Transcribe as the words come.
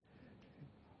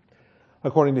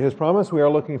According to his promise, we are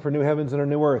looking for new heavens and a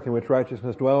new earth in which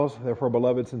righteousness dwells. Therefore,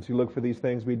 beloved, since you look for these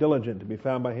things, be diligent to be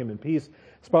found by him in peace,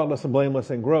 spotless and blameless,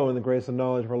 and grow in the grace and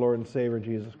knowledge of our Lord and Savior,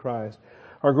 Jesus Christ.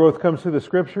 Our growth comes through the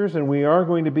Scriptures, and we are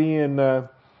going to be in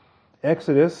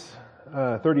Exodus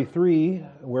 33,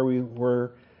 where we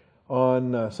were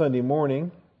on Sunday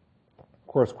morning. Of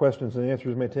course, questions and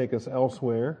answers may take us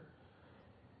elsewhere.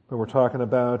 But we're talking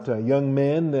about young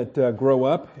men that grow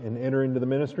up and enter into the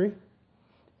ministry.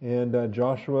 And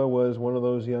Joshua was one of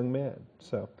those young men.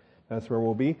 So that's where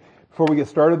we'll be. Before we get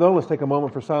started, though, let's take a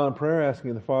moment for silent prayer,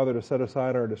 asking the Father to set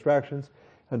aside our distractions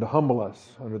and to humble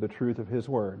us under the truth of His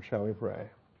Word. Shall we pray?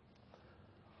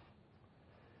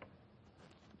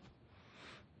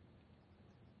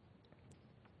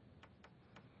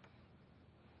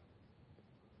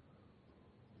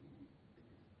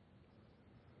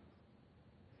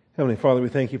 Heavenly Father, we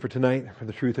thank you for tonight, for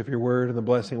the truth of your Word and the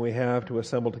blessing we have to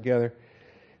assemble together.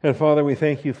 And Father, we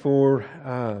thank you for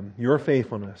your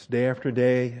faithfulness day after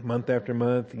day, month after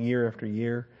month, year after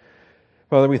year.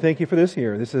 Father, we thank you for this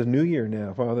year. This is a new year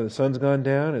now. Father, the sun's gone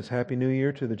down. It's Happy New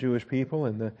Year to the Jewish people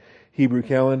and the Hebrew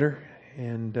calendar.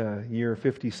 And year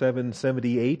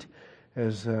 5778,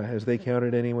 as they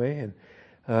counted anyway.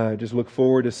 And just look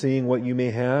forward to seeing what you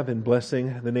may have in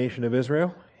blessing the nation of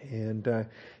Israel. And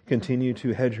continue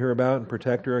to hedge her about and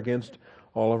protect her against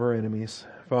all of our enemies.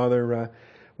 Father,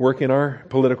 work in our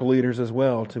political leaders as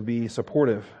well to be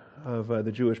supportive of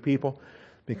the Jewish people,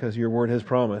 because your word has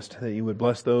promised that you would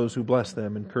bless those who bless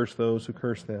them and curse those who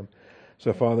curse them.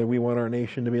 So, Father, we want our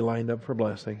nation to be lined up for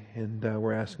blessing, and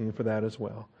we're asking for that as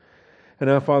well. And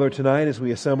now, Father, tonight as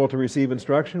we assemble to receive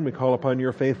instruction, we call upon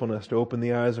your faithfulness to open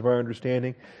the eyes of our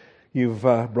understanding. You've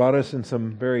brought us in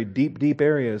some very deep, deep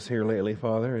areas here lately,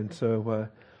 Father, and so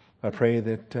I pray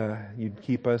that you'd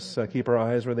keep our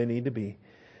eyes where they need to be.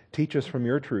 Teach us from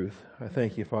your truth. I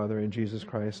thank you, Father, in Jesus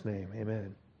Christ's name.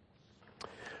 Amen.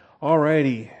 All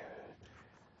righty.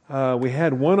 We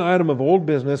had one item of old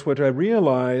business, which I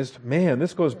realized, man,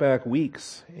 this goes back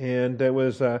weeks. And that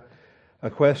was a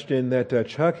question that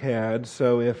Chuck had.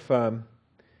 So if,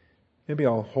 maybe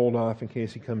I'll hold off in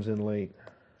case he comes in late.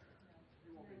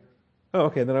 Oh,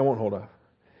 okay, then I won't hold off.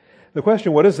 The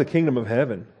question, what is the kingdom of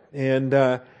heaven? And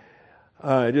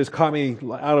it just caught me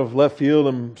out of left field.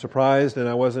 I'm surprised, and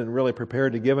I wasn't really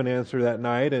prepared to give an answer that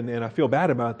night, and I feel bad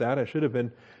about that. I should have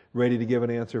been ready to give an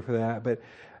answer for that.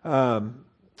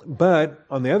 But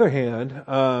on the other hand,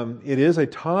 it is a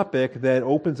topic that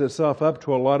opens itself up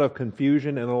to a lot of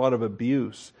confusion and a lot of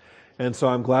abuse. And so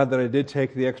I'm glad that I did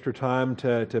take the extra time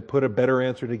to put a better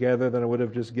answer together than I would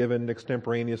have just given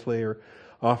extemporaneously or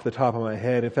off the top of my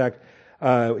head. In fact,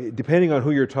 depending on who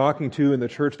you're talking to and the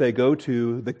church they go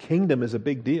to, the kingdom is a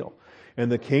big deal.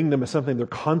 And the kingdom is something they're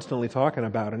constantly talking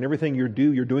about. And everything you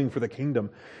do, you're doing for the kingdom.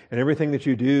 And everything that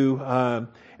you do, and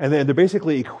then they're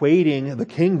basically equating the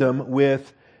kingdom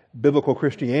with biblical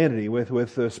Christianity,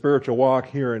 with the spiritual walk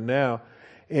here and now.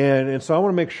 And so I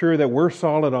want to make sure that we're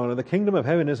solid on it. The kingdom of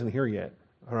heaven isn't here yet.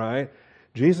 All right?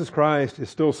 Jesus Christ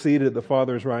is still seated at the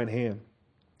Father's right hand,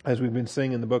 as we've been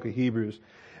singing in the book of Hebrews.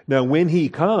 Now, when He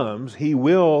comes, He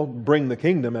will bring the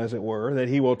kingdom, as it were, that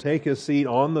He will take His seat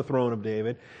on the throne of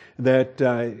David. But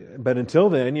until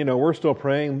then, we're still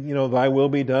praying, Thy will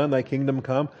be done, Thy kingdom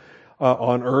come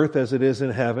on earth as it is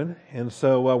in heaven. And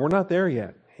so we're not there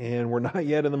yet. And we're not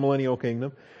yet in the millennial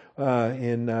kingdom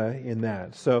in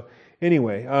that. So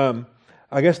anyway,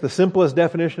 I guess the simplest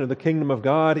definition of the kingdom of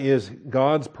God is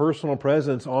God's personal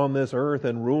presence on this earth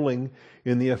and ruling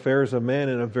in the affairs of men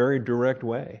in a very direct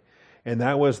way. And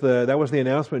that was the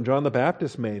announcement John the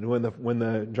Baptist made.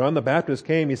 When John the Baptist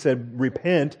came, he said,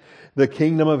 "Repent, the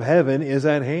kingdom of heaven is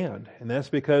at hand." And that's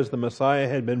because the Messiah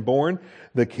had been born.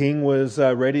 The king was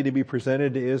ready to be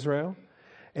presented to Israel.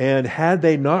 And had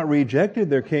they not rejected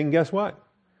their king, guess what?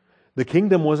 The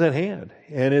kingdom was at hand.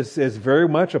 And it's very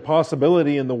much a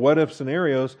possibility in the what-if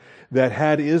scenarios that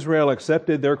had Israel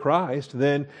accepted their Christ,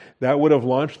 then that would have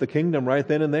launched the kingdom right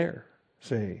then and there.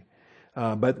 See?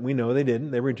 But we know they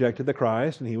didn't. They rejected the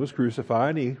Christ, and He was crucified,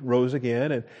 and He rose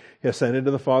again, and He ascended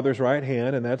to the Father's right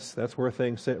hand, and that's where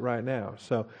things sit right now.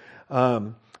 So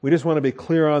we just want to be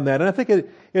clear on that. And I think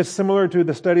it's similar to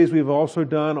the studies we've also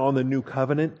done on the New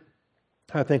Covenant.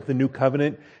 I think the New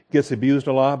Covenant gets abused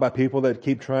a lot by people that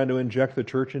keep trying to inject the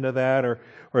church into that,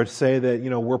 or say that,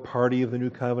 we're party of the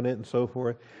New Covenant and so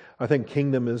forth. I think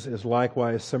kingdom is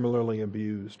likewise similarly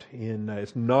abused.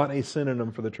 It's not a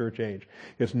synonym for the church age.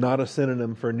 It's not a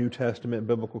synonym for New Testament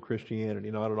biblical Christianity,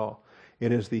 not at all.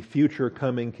 It is the future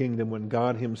coming kingdom when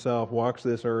God Himself walks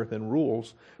this earth and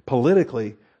rules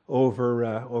politically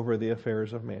over the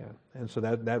affairs of man. And so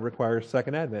that requires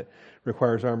second advent,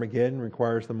 requires Armageddon,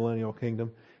 requires the millennial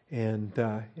kingdom, and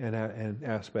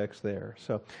aspects there.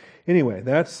 So anyway,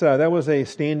 that was a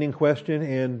standing question,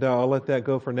 and I'll let that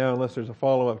go for now unless there's a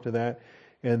follow-up to that.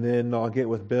 And then I'll get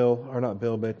with Bill, or not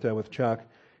Bill, but with Chuck,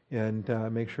 and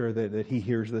make sure that he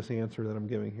hears this answer that I'm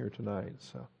giving here tonight.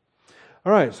 So,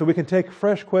 all right, so we can take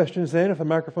fresh questions then if the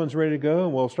microphone's ready to go,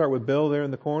 and we'll start with Bill there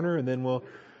in the corner, and then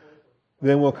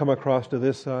we'll come across to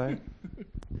this side.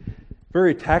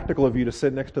 Very tactical of you to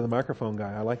sit next to the microphone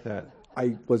guy. I like that.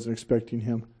 I wasn't expecting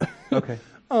him. Okay.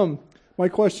 My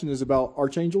question is about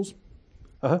archangels.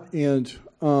 Uh-huh. And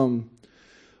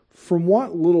from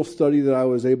what little study that I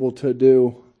was able to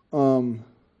do,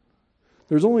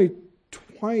 there's only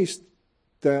twice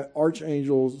that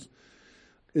archangels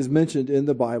is mentioned in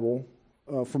the Bible.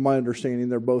 From my understanding,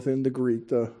 they're both in the Greek,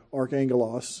 the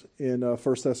archangelos in 1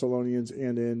 Thessalonians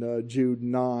and in Jude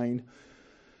 9.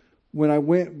 When I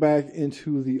went back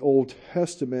into the Old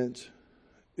Testament,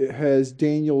 it has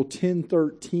Daniel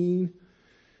 10:13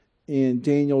 and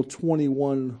Daniel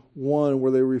 21:1,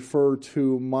 where they refer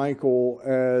to Michael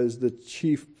as the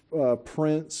chief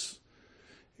prince,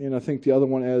 and I think the other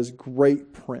one as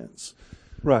great prince.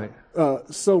 Right.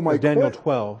 So my Daniel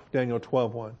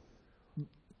 12:1.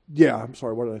 Yeah, I'm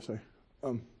sorry. What did I say?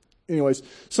 Anyways,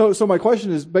 so my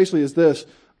question is basically this: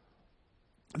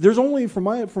 there's only from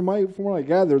what I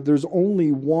gathered, there's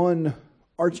only one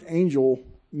archangel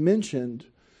mentioned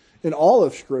in all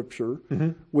of Scripture,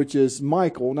 which is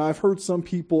Michael. Now, I've heard some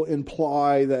people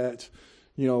imply that,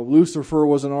 Lucifer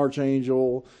was an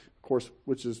archangel, of course,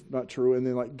 which is not true, and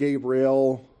then like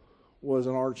Gabriel was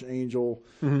an archangel.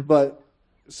 But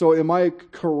so, am I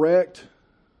correct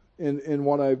in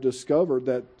what I've discovered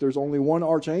that there's only one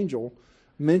archangel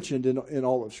mentioned in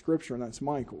all of Scripture, and that's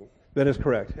Michael? That is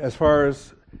correct. As far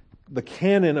as the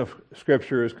canon of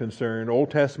Scripture is concerned, Old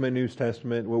Testament, New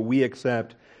Testament, what we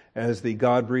accept as the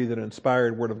God-breathed and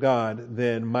inspired Word of God,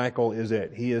 then Michael is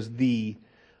it. He is the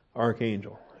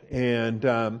archangel.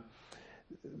 And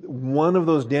one of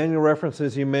those Daniel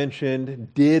references you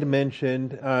mentioned did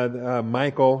mention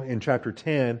Michael in chapter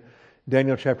 10,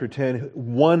 Daniel chapter 10,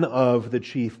 one of the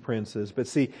chief princes. But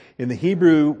see, in the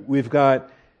Hebrew,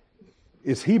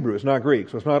 it's Hebrew, it's not Greek,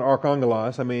 so it's not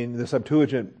archangelos. I mean, the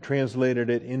Septuagint translated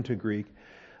it into Greek.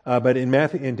 But in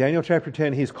Daniel chapter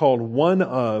 10, he's called one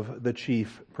of the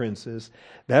chief princes.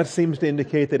 That seems to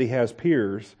indicate that he has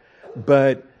peers.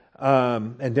 But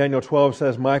and Daniel 12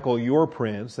 says, Michael, your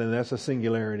prince, and that's a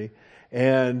singularity.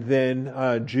 And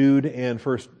then Jude and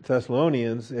 1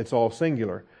 Thessalonians, it's all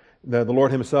singular. The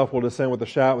Lord himself will descend with a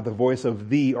shout, with the voice of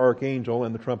the archangel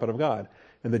and the trumpet of God.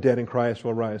 And the dead in Christ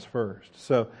will rise first.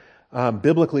 So,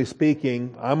 biblically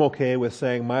speaking, I'm okay with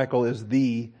saying Michael is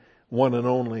the one and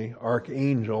only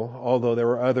archangel, although there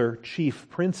were other chief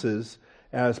princes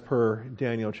as per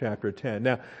Daniel chapter 10.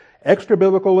 Now, extra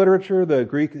biblical literature, the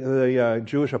Greek, the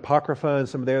Jewish Apocrypha and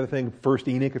some of the other things, First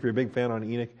Enoch, if you're a big fan on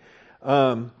Enoch,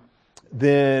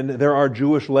 then there are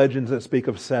Jewish legends that speak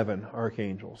of 7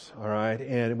 archangels, all right,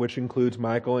 and which includes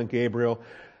Michael and Gabriel,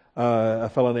 a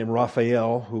fellow named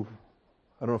Raphael, who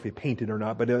I don't know if he painted or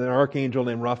not, but an archangel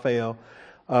named Raphael,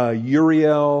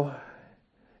 Uriel,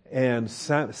 and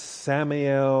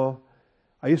Samael.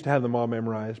 I used to have them all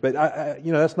memorized, but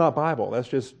that's not Bible. That's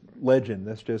just legend.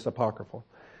 That's just apocryphal.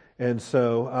 And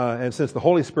so, and since the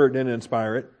Holy Spirit didn't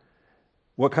inspire it,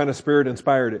 what kind of spirit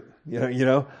inspired it?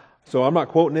 So I'm not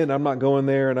quoting it. I'm not going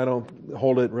there, and I don't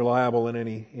hold it reliable in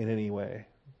any way.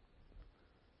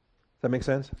 Does that make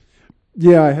sense?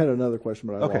 Yeah, I had another question,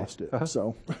 but I lost it. Uh-huh.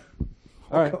 So,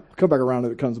 all right, come back around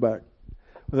if it comes back.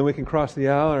 Well, then we can cross the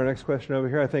aisle. Our next question over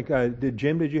here, I think, did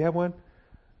you have one?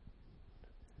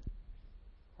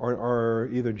 Or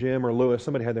either Jim or Lewis.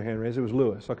 Somebody had their hand raised. It was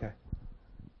Lewis. Okay.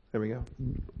 There we go.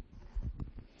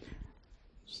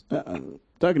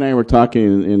 Doug and I were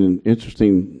talking in an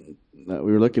interesting,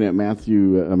 we were looking at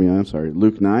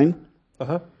Luke 9.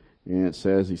 Uh-huh. And it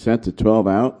says he sent the 12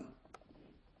 out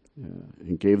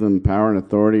and gave them power and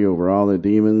authority over all the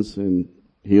demons and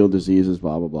healed diseases,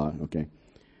 blah, blah, blah. Okay.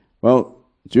 Well,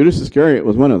 Judas Iscariot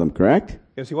was one of them, correct?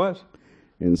 Yes, he was.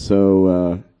 And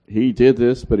so he did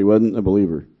this, but he wasn't a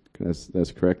believer.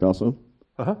 That's correct also?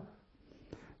 Uh-huh.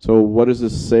 So what does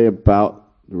this say about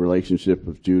the relationship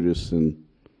of Judas and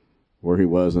where he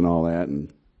was and all that?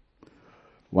 And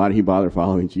why did he bother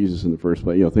following Jesus in the first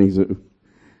place? Things that...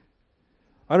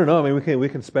 I don't know. I mean, we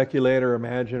can speculate or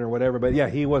imagine or whatever. But yeah,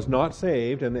 he was not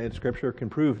saved, and Scripture can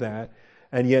prove that.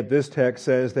 And yet this text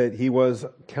says that he was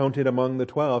counted among the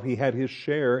 12. He had his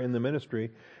share in the ministry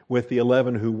with the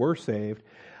 11 who were saved.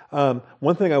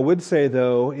 One thing I would say,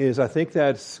 though, is I think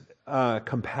that's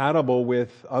compatible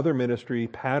with other ministry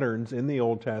patterns in the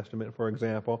Old Testament, for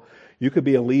example. You could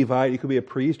be a Levite, you could be a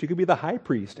priest, you could be the high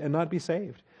priest and not be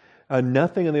saved.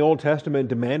 Nothing in the Old Testament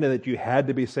demanded that you had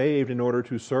to be saved in order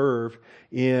to serve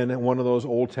in one of those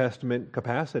Old Testament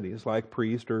capacities, like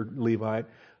priest or Levite,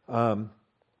 and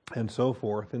so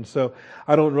forth. And so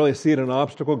I don't really see it an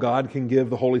obstacle. God can give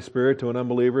the Holy Spirit to an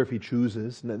unbeliever if He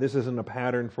chooses. This isn't a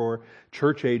pattern for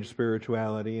church age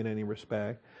spirituality in any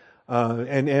respect.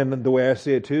 And the way I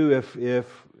see it too,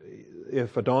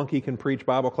 if a donkey can preach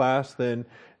Bible class, then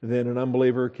an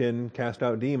unbeliever can cast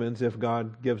out demons if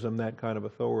God gives them that kind of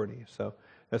authority. So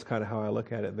that's kind of how I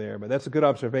look at it there. But that's a good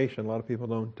observation. A lot of people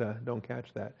don't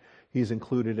catch that. He's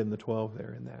included in the 12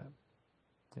 there in that.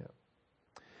 Yeah.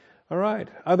 All right.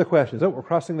 Other questions? Oh, we're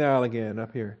crossing the aisle again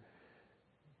up here.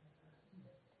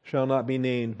 Shall not be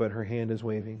named, but her hand is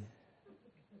waving.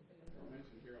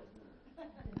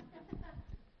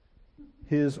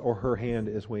 His or her hand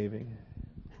is waving.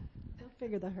 We'll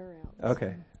figure the her out.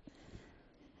 Okay.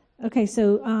 Okay,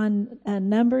 so on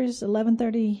Numbers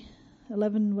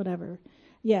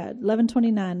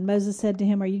 11:29, Moses said to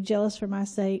him, "Are you jealous for my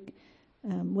sake?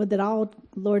 Would that all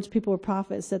Lord's people were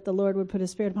prophets, that the Lord would put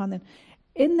His Spirit upon them."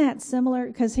 Isn't that similar?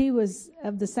 Because he was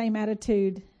of the same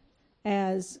attitude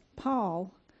as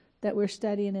Paul that we're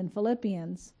studying in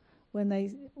Philippians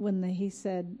when he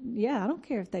said, "Yeah, I don't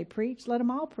care if they preach. Let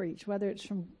them all preach, whether it's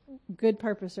from good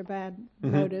purpose or bad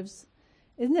motives."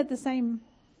 Isn't it the same?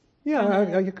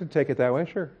 Yeah, you could take it that way,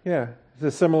 sure. Yeah, it's a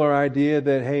similar idea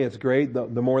that, hey, it's great. The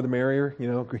more, the merrier.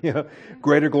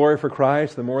 Greater glory for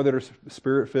Christ. The more that are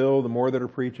Spirit filled, the more that are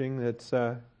preaching. It's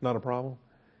not a problem.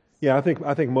 Yeah, I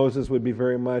think Moses would be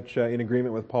very much in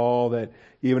agreement with Paul that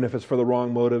even if it's for the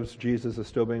wrong motives, Jesus is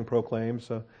still being proclaimed.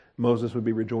 So Moses would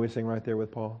be rejoicing right there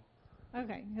with Paul.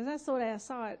 Okay, because that's the way I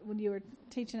saw it when you were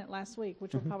teaching it last week,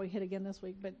 which we'll probably hit again this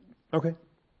week. But okay,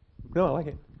 no, I like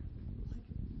it.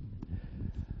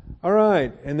 All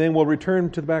right, and then we'll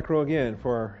return to the back row again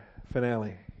for our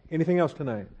finale. Anything else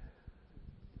tonight?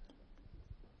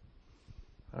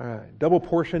 All right, double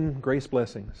portion grace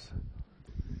blessings.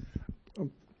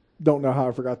 Don't know how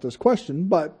I forgot this question,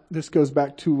 but this goes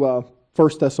back to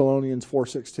 1 Thessalonians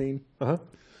 4:16,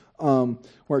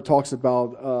 where it talks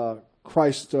about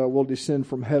Christ will descend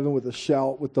from heaven with a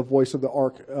shout, with the voice of the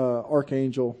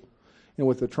archangel, and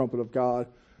with the trumpet of God.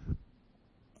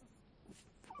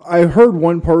 I read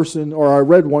one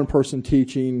person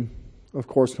teaching, of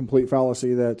course, complete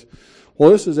fallacy, that, well,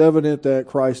 this is evident that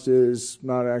Christ is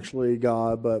not actually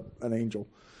God, but an angel,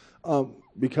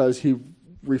 because he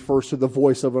refers to the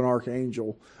voice of an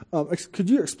archangel.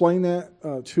 Could you explain that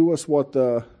to us, what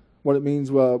it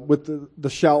means with the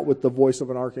shout with the voice of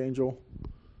an archangel?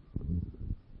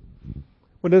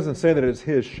 Well, it doesn't say that it's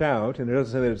his shout, and it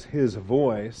doesn't say that it's his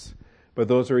voice, but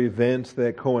those are events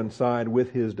that coincide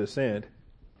with his descent.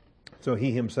 So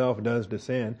he himself does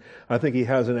descend. I think he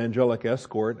has an angelic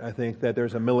escort. I think that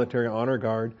there's a military honor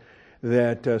guard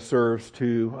that serves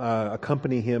to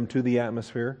accompany him to the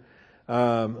atmosphere.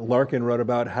 Larkin wrote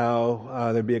about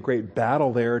how there'd be a great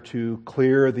battle there to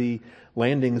clear the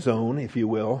landing zone, if you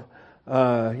will.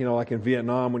 Like in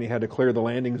Vietnam when you had to clear the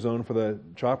landing zone for the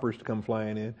choppers to come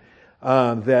flying in.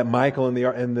 That Michael and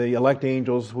the elect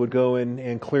angels would go in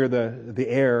and clear the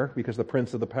air, because the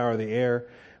prince of the power of the air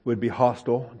would be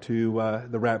hostile to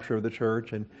the rapture of the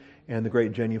church and the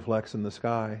great genuflex in the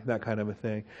sky, that kind of a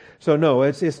thing. So no,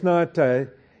 it's not.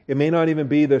 It may not even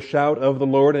be the shout of the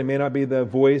Lord. It may not be the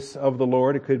voice of the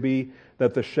Lord. It could be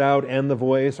that the shout and the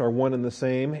voice are one and the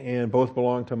same, and both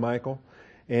belong to Michael.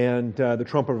 And the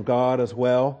trumpet of God as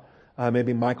well.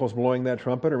 Maybe Michael's blowing that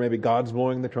trumpet, or maybe God's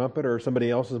blowing the trumpet, or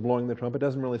somebody else is blowing the trumpet. It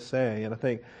doesn't really say. And I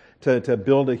think to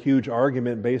build a huge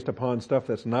argument based upon stuff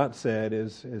that's not said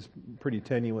is pretty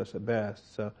tenuous at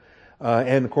best. So,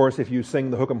 and of course, if you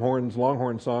sing the Hook 'em Horns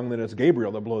Longhorn song, then it's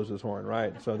Gabriel that blows his horn,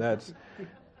 right? So that's,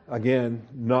 again,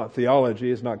 not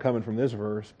theology. It's not coming from this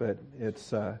verse, but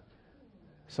it's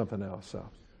something else. So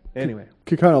anyway.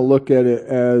 Could kind of look at it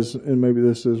as, and maybe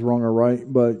this is wrong or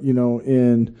right, but,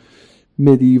 in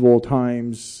medieval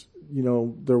times,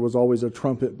 there was always a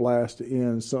trumpet blast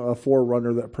a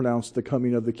forerunner that pronounced the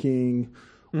coming of the king,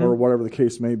 or whatever the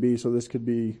case may be. So this could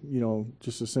be,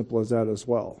 just as simple as that as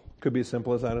well. Could be as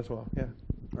simple as that as well, yeah.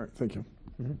 All right, thank you.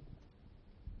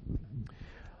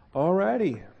 All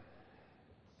righty.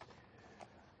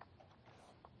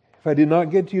 If I did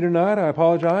not get to you tonight, I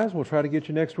apologize. We'll try to get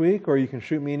you next week, or you can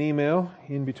shoot me an email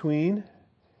in between.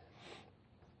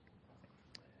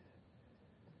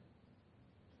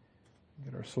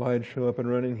 Get our slideshow up and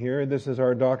running here. This is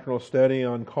our doctrinal study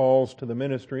on calls to the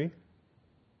ministry.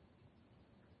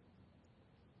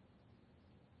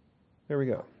 There we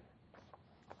go.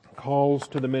 Calls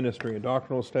to the ministry, a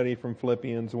doctrinal study from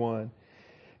Philippians 1.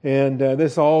 And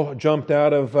this all jumped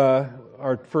out of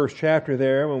our first chapter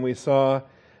there when we saw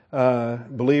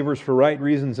believers for right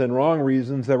reasons and wrong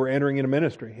reasons that were entering into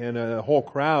ministry. And a whole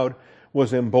crowd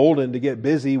was emboldened to get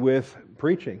busy with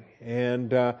preaching. And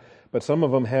but some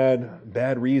of them had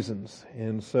bad reasons.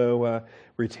 And so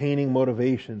retaining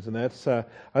motivations. And that's I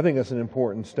think that's an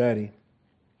important study.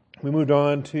 We moved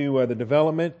on to the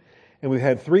development. And we've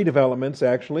had 3 developments,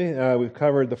 actually. We've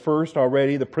covered the first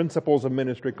already, the principles of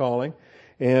ministry calling.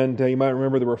 And you might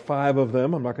remember there were 5 of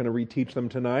them. I'm not going to reteach them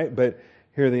tonight, but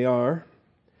here they are.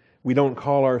 We don't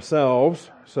call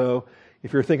ourselves. So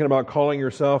if you're thinking about calling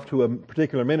yourself to a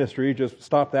particular ministry, just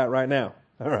stop that right now.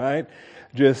 All right?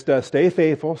 Just stay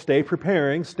faithful, stay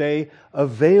preparing, stay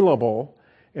available,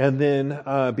 and then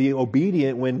be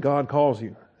obedient when God calls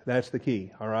you. That's the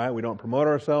key, all right? We don't promote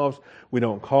ourselves, we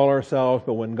don't call ourselves,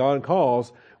 but when God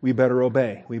calls, we better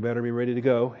obey. We better be ready to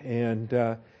go and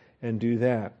do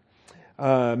that.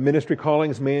 Ministry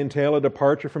callings may entail a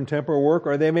departure from temporal work,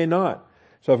 or they may not.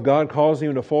 So if God calls you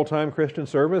into full-time Christian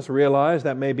service, realize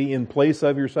that may be in place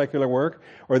of your secular work,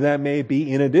 or that may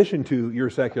be in addition to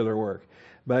your secular work.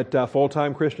 But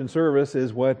full-time Christian service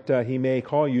is what He may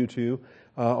call you to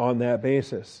on that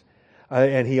basis.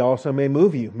 And He also may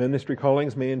move you. Ministry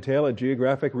callings may entail a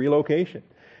geographic relocation.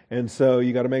 And so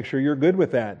you got to make sure you're good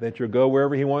with that you'll go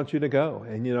wherever He wants you to go.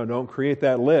 And, don't create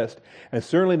that list. And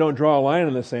certainly don't draw a line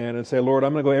in the sand and say, Lord,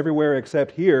 I'm going to go everywhere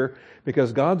except here,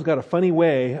 because God's got a funny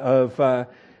way of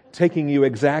taking you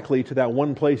exactly to that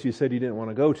one place you said you didn't want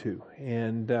to go to.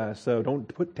 And so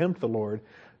don't tempt the Lord.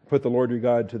 Put the Lord your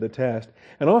God to the test.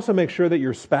 And also make sure that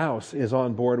your spouse is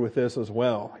on board with this as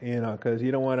well, because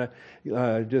you don't want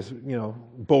to just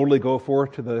boldly go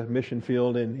forth to the mission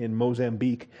field in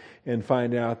Mozambique and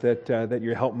find out that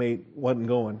your helpmate wasn't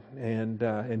going and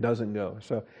doesn't go.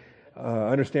 So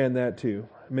understand that too.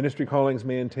 Ministry callings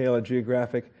may entail a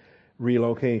geographic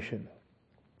relocation.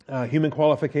 Human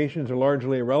qualifications are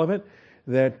largely irrelevant.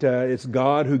 That it's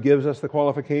God who gives us the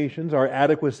qualifications. Our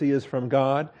adequacy is from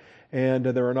God. And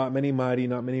there are not many mighty,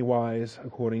 not many wise,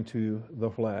 according to the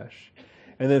flesh.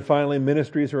 And then finally,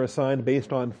 ministries are assigned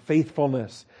based on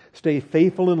faithfulness. Stay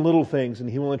faithful in little things, and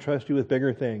He will entrust you with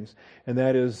bigger things. And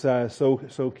that is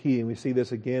so key. And we see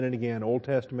this again and again, Old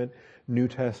Testament, New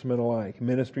Testament alike.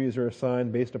 Ministries are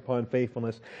assigned based upon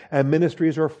faithfulness. And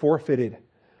ministries are forfeited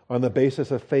on the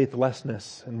basis of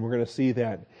faithlessness. And we're going to see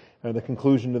that. The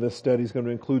conclusion to this study is going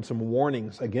to include some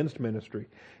warnings against ministry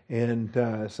and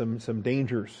some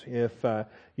dangers if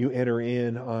you enter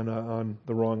in on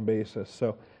the wrong basis.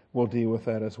 So we'll deal with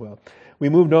that as well. We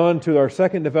moved on to our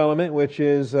second development, which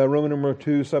is Roman number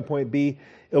 2, subpoint B,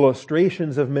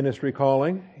 illustrations of ministry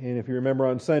calling. And if you remember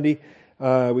on Sunday,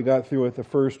 we got through with the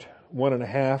first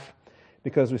 1.5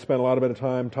 because we spent a lot of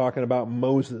time talking about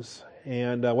Moses.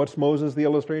 And what's Moses the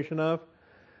illustration of?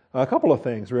 A couple of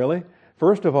things, really.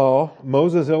 First of all,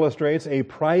 Moses illustrates a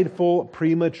prideful,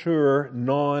 premature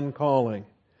non-calling.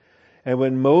 And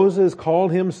when Moses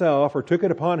called himself, or took it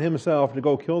upon himself to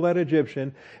go kill that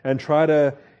Egyptian and try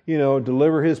to,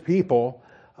 deliver his people,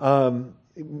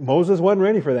 Moses wasn't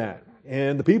ready for that.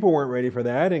 And the people weren't ready for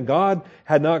that. And God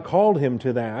had not called him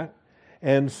to that.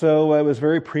 And so it was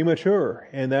very premature.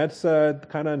 And that's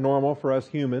kind of normal for us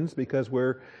humans because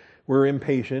we're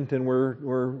impatient and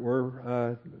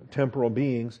we're temporal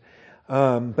beings.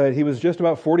 But he was just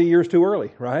about 40 years too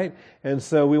early, right? And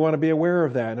so we want to be aware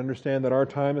of that and understand that our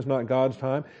time is not God's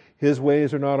time. His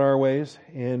ways are not our ways,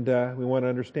 and we want to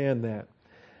understand that.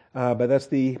 But that's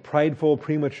the prideful,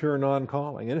 premature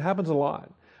non-calling. And it happens a lot.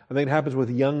 I think it happens with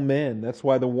young men. That's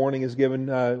why the warning is given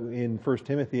in 1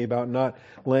 Timothy about not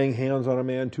laying hands on a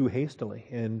man too hastily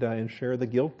and share the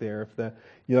guilt there. If the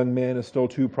young man is still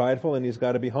too prideful, and he's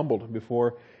got to be humbled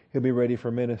before he'll be ready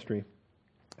for ministry.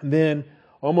 And then,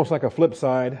 almost like a flip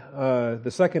side,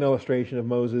 the second illustration of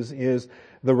Moses is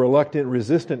the reluctant,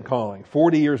 resistant calling.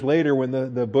 40 years later, when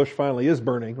the bush finally is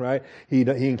burning, right, he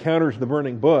encounters the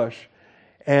burning bush,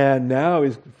 and now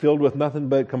he's filled with nothing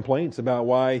but complaints about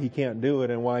why he can't do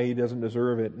it and why he doesn't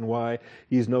deserve it and why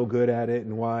he's no good at it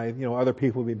and why other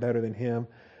people will be better than him,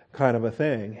 kind of a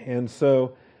thing. And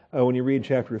so when you read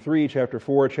chapter 3, chapter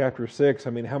 4, chapter 6,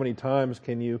 how many times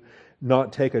can you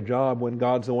not take a job when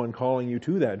God's the one calling you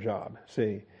to that job?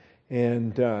 See,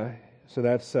 and so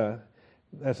that's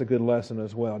a good lesson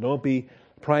as well. Don't be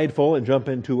prideful and jump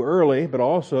in too early, but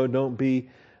also don't be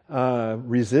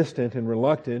resistant and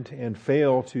reluctant and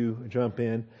fail to jump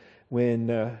in when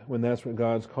that's what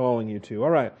God's calling you to. All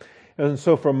right, and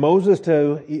so from Moses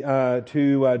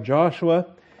to Joshua,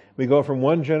 We go from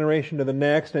one generation to the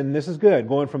next, and this is good.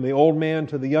 Going from the old man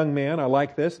to the young man. I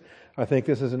like this. I think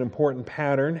this is an important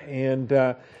pattern.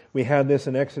 And we had this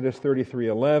in Exodus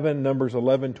 33:11, Numbers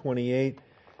 11:28.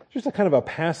 Just a kind of a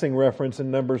passing reference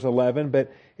in Numbers 11,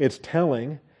 but it's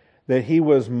telling that he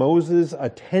was Moses'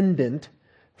 attendant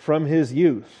from his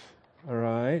youth. All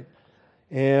right?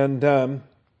 And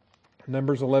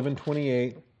Numbers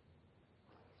 11:28.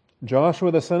 Joshua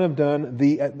the son of Nun,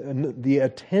 the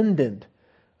attendant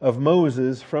of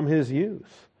Moses from his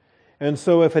youth. And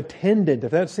so if attendant, if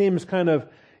that seems kind of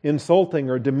insulting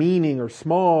or demeaning or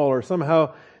small or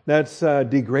somehow that's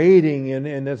degrading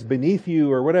and that's beneath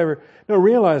you or whatever, no,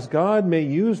 realize God may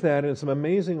use that in some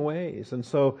amazing ways. And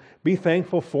so be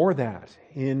thankful for that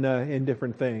in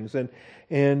different things.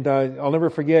 And I'll never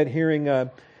forget hearing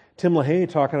Tim LaHaye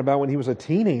talking about when he was a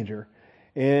teenager.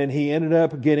 And he ended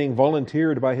up getting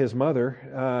volunteered by his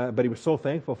mother, but he was so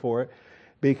thankful for it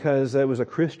because it was a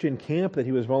Christian camp that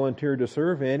he was volunteered to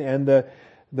serve in, and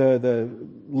the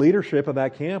leadership of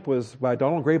that camp was by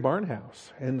Donald Gray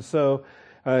Barnhouse. And so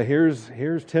here's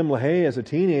Tim LaHaye as a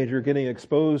teenager getting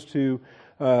exposed to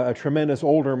a tremendous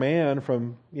older man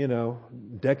from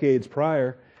decades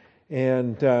prior.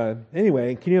 And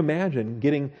anyway, can you imagine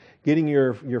getting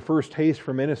your first taste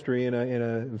for ministry in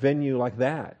a venue like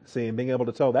that, and being able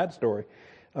to tell that story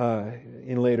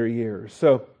in later years.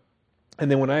 So, and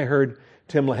then when I heard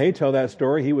Tim LaHaye tell that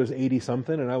story, he was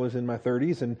 80-something and I was in my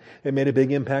 30s, and it made a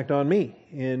big impact on me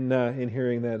in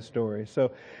hearing that story.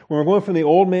 So when we're going from the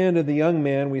old man to the young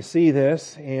man, we see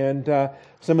this, and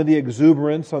some of the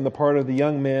exuberance on the part of the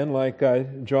young men, like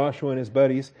Joshua and his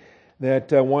buddies,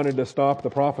 that wanted to stop the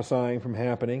prophesying from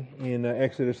happening in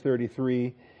Exodus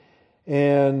 33.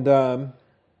 And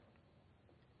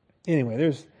anyway,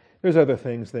 there's other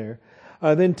things there.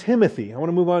 Then Timothy. I want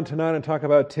to move on tonight and talk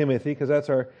about Timothy, because that's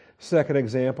our second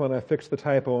example, and I fixed the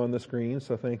typo on the screen,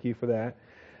 so thank you for that.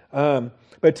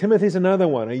 But Timothy's another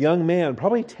one, a young man,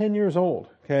 probably 10 years old,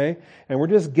 okay? And we're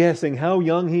just guessing how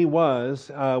young he was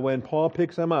when Paul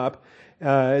picks him up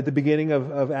at the beginning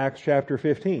of Acts chapter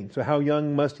 15. So how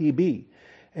young must he be?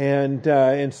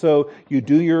 And so you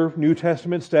do your New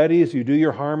Testament studies, you do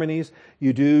your harmonies,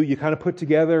 you kind of put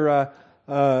together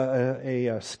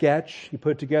a sketch, you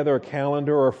put together a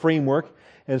calendar or a framework,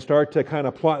 and start to kind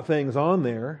of plot things on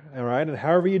there. All right, and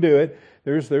however you do it,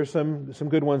 there's some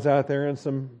good ones out there and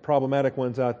some problematic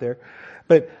ones out there,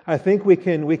 but I think we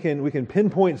can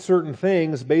pinpoint certain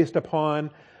things based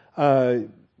upon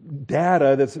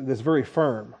data that's very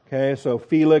firm. Okay, so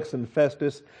Felix and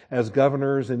Festus as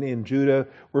governors in Judah,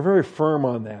 we're very firm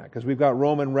on that because we've got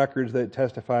Roman records that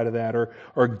testify to that,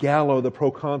 or Gallo, the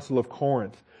proconsul of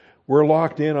Corinth. We're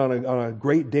locked in on a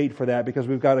great date for that because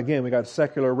we got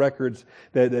secular records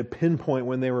that pinpoint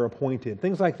when they were appointed,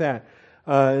 things like that.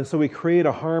 And so we create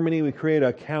a harmony, we create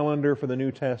a calendar for the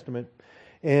New Testament,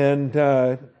 and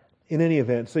in any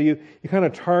event, so you kind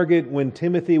of target when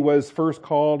Timothy was first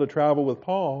called to travel with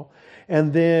Paul,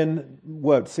 and then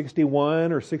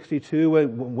 61 or 62?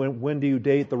 When do you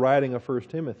date the writing of 1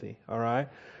 Timothy? All right,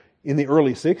 in the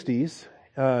early 60s.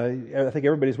 I think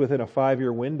everybody's within a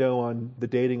 5-year window on the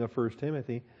dating of 1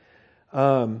 Timothy.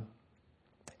 And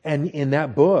in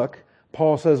that book,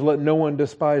 Paul says, "Let no one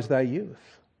despise thy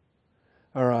youth."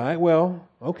 All right, well,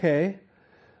 okay.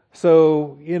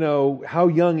 So, how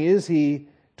young is he?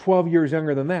 12 years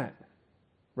younger than that,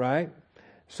 right?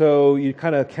 So you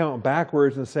kind of count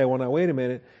backwards and say, well, now wait a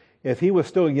minute. If he was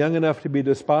still young enough to be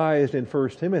despised in 1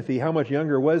 Timothy, how much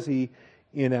younger was he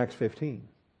in Acts 15?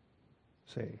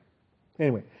 See.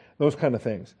 Anyway, those kind of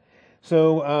things.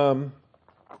 So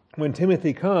when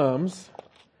Timothy comes,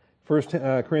 1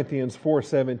 Corinthians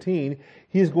 4:17,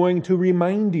 he's going to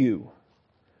remind you.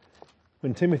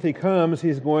 When Timothy comes,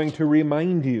 he's going to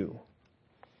remind you.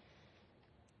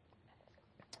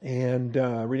 And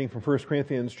reading from 1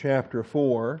 Corinthians chapter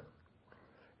 4,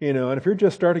 and if you're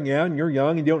just starting out and you're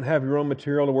young and you don't have your own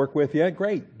material to work with yet,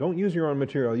 great. Don't use your own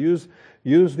material. Use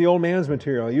the old man's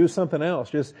material. Use something else.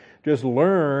 Just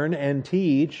learn and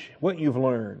teach what you've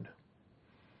learned.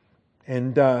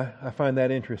 And I find that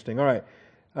interesting. All right.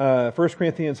 1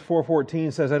 Corinthians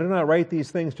 4:14 says, "I do not write these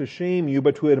things to shame you,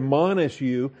 but to admonish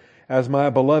you as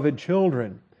my beloved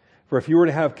children. For if you were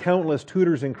to have countless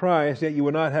tutors in Christ, yet you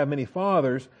would not have many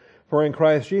fathers, for in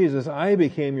Christ Jesus I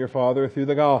became your father through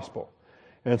the gospel."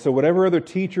 And so whatever other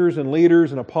teachers and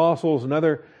leaders and apostles and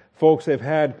other folks they've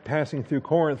had passing through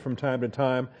Corinth from time to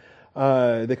time,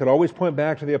 they could always point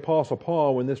back to the Apostle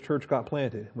Paul when this church got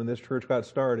planted, when this church got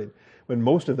started, when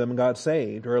most of them got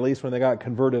saved, or at least when they got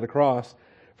converted across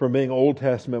from being Old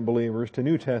Testament believers to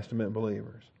New Testament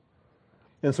believers.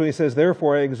 And so he says,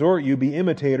 "Therefore I exhort you, be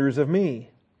imitators of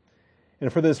me,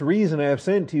 And for this reason I have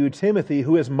sent to you Timothy,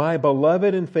 who is my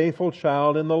beloved and faithful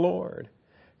child in the Lord.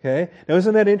 Okay? Now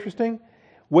isn't that interesting?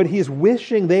 What he's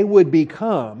wishing they would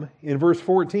become in verse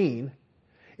 14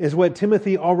 is what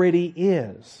Timothy already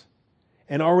is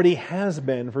and already has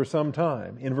been for some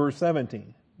time in verse 17.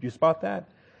 Did you spot that?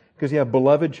 Because you have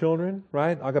beloved children,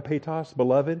 right? Agapetos,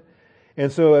 beloved.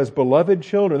 And so as beloved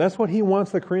children, that's what he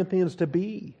wants the Corinthians to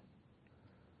be.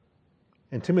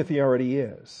 And Timothy already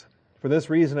is. For this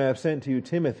reason I have sent to you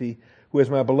Timothy, who is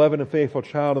my beloved and faithful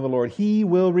child in the Lord. He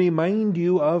will remind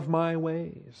you of my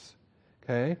ways.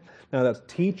 Okay? Now that's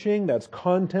teaching, that's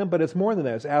content, but it's more than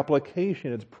that. It's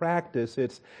application, it's practice,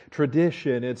 it's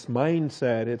tradition, it's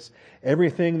mindset, it's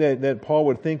everything that Paul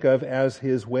would think of as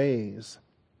his ways.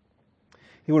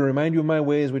 He will remind you of my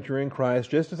ways which are in Christ,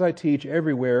 just as I teach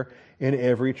everywhere in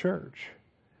every church.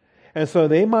 And so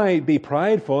they might be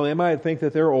prideful, they might think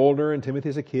that they're older and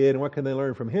Timothy's a kid and what can they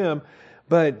learn from him?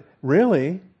 But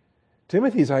really,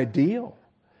 Timothy's ideal.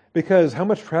 Because how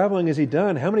much traveling has he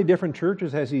done? How many different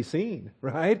churches has he seen,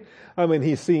 right? I mean,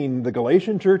 he's seen the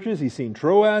Galatian churches, he's seen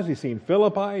Troas, he's seen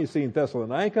Philippi, he's seen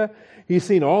Thessalonica, he's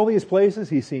seen all these places,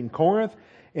 he's seen Corinth,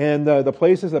 and the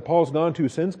places that Paul's gone to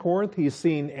since Corinth, he's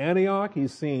seen Antioch,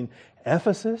 he's seen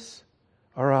Ephesus,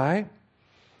 all right?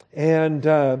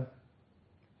 And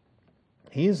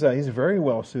he's very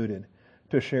well suited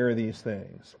to share these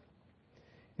things.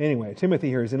 Anyway, Timothy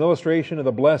here is an illustration of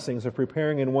the blessings of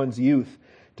preparing in one's youth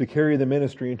to carry the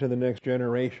ministry into the next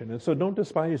generation. And so don't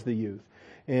despise the youth.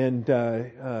 And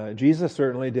Jesus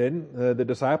certainly didn't. The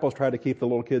disciples tried to keep the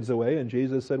little kids away, and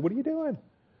Jesus said, what are you doing?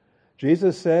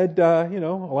 Jesus said,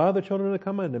 allow the children to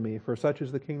come unto me, for such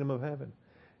is the kingdom of heaven.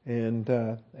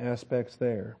 And aspects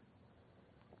there.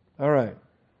 All right.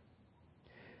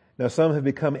 Now some have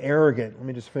become arrogant. Let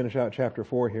me just finish out chapter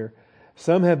 4 here.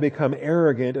 Some have become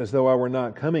arrogant as though I were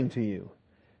not coming to you.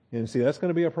 And see, that's going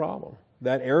to be a problem.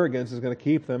 That arrogance is going to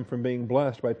keep them from being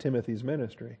blessed by Timothy's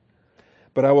ministry.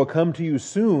 But I will come to you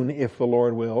soon, if the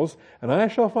Lord wills, and I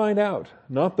shall find out,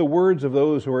 not the words of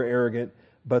those who are arrogant,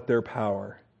 but their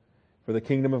power. For the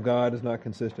kingdom of God does not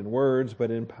consist in words, but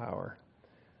in power.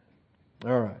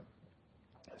 All right.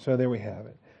 So there we have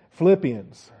it.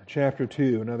 Philippians chapter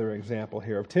 2, another example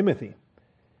here of Timothy.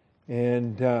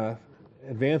 And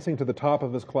advancing to the top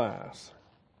of his class.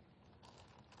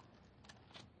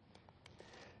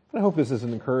 I hope this is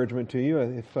an encouragement to you.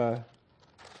 If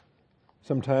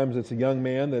sometimes it's a young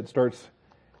man that starts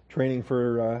training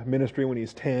for ministry when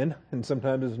he's 10, and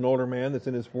sometimes it's an older man that's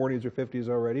in his 40s or 50s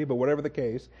already, but whatever the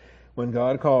case, when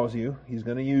God calls you, He's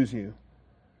going to use you.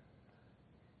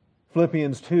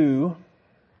 Philippians 2,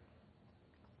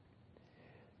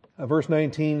 verse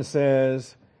 19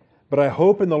 says, but I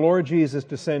hope in the Lord Jesus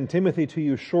to send Timothy to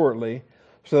you shortly,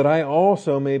 so that I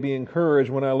also may be encouraged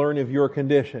when I learn of your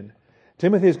condition.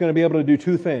 Timothy is going to be able to do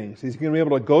two things. He's going to be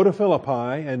able to go to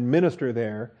Philippi and minister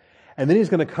there, and then he's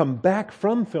going to come back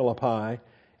from Philippi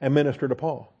and minister to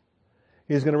Paul.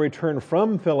 He's going to return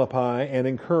from Philippi and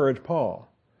encourage Paul,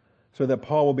 so that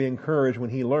Paul will be encouraged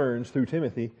when he learns through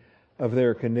Timothy of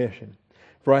their condition.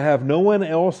 For I have no one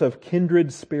else of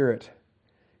kindred spirit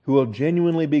who will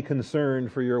genuinely be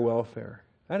concerned for your welfare.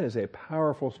 That is a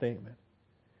powerful statement.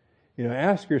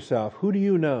 Ask yourself, who do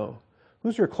you know?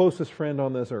 Who's your closest friend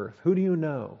on this earth? Who do you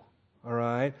know? All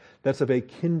right? That's of a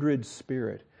kindred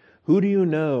spirit. Who do you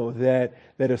know that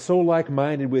is so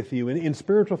like-minded with you? In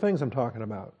spiritual things I'm talking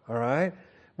about. All right?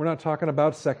 We're not talking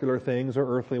about secular things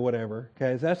or earthly whatever.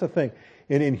 Okay? That's the thing.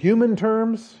 And in human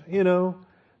terms,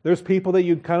 there's people that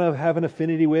you kind of have an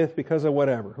affinity with because of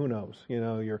whatever. Who knows?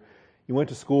 You went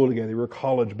to school together, you were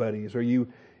college buddies, or you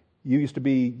used to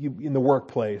be in the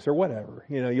workplace, or whatever.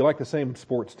 You like the same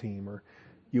sports team, or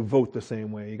you vote the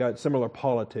same way. You got similar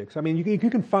politics. I mean, you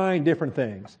can find different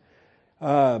things.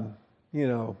 Part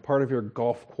of your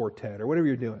golf quartet, or whatever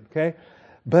you're doing, okay?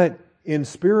 But in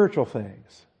spiritual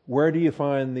things, where do you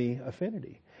find the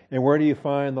affinity? And where do you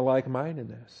find the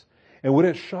like-mindedness? And would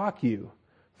it shock you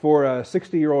for a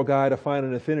 60-year-old guy to find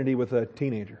an affinity with a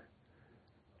teenager?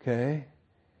 Okay?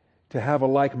 To have a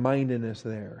like-mindedness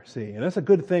there, see. And that's a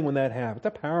good thing when that happens. It's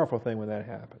a powerful thing when that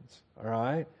happens, all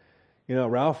right?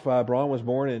 Ralph Braun was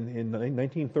born in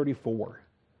 1934.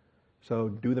 So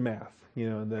do the math,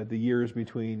 the years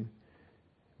between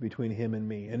him and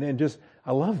me. And then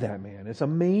I love that man. It's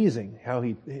amazing how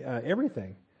he,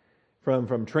 everything,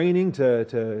 from training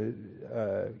to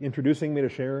introducing me to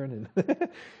Sharon and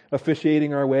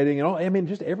officiating our wedding and all,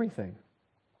 just everything.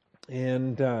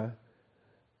 And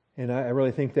I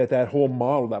really think that whole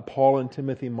model, that Paul and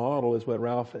Timothy model, is what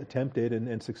Ralph attempted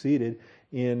and succeeded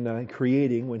in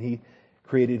creating when he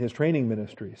created his training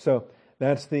ministry. So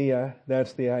that's the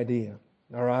idea.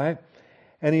 All right?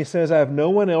 And he says, I have no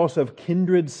one else of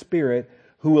kindred spirit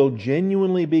who will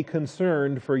genuinely be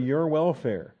concerned for your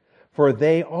welfare. For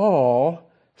they all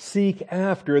seek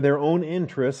after their own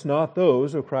interests, not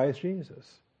those of Christ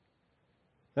Jesus.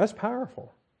 That's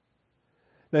powerful.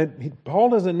 Now, Paul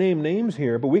doesn't name names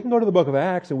here, but we can go to the book of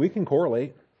Acts and we can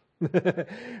correlate.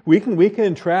 we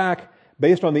can track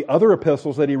based on the other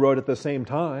epistles that he wrote at the same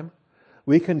time.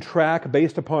 We can track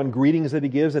based upon greetings that he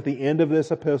gives at the end of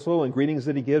this epistle and greetings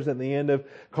that he gives at the end of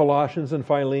Colossians and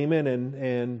Philemon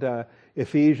and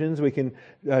Ephesians. We can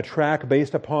track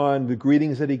based upon the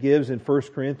greetings that he gives in 1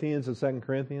 Corinthians and 2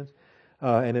 Corinthians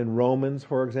and in Romans,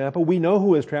 for example. We know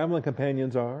who his traveling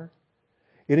companions are.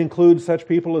 It includes such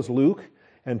people as Luke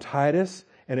and Titus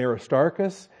and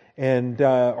Aristarchus and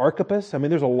Archippus. I mean,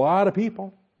 there's a lot of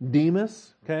people.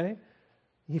 Demas, okay?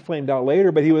 He flamed out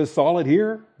later, but he was solid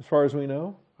here, as far as we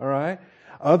know. All right?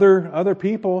 Other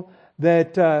people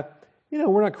that,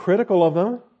 we're not critical of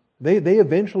them. They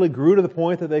eventually grew to the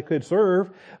point that they could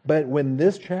serve, but when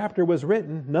this chapter was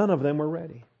written, none of them were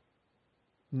ready.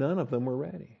 None of them were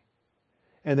ready.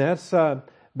 And that's,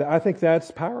 I think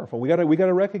that's powerful. We got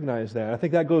to recognize that. I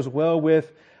think that goes well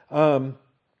with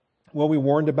what we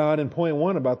warned about in point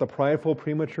 1 about the prideful,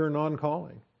 premature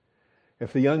non-calling.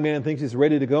 If the young man thinks he's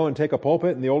ready to go and take a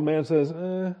pulpit, and the old man says,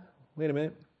 wait a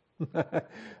minute.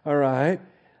 All right.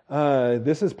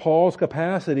 This is Paul's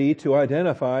capacity to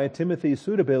identify Timothy's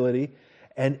suitability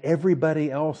and everybody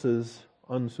else's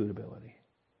unsuitability.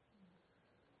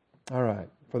 All right.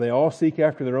 For they all seek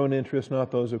after their own interests, not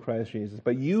those of Christ Jesus.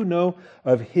 But you know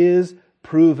of his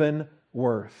proven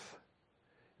worth.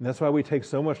 And that's why we take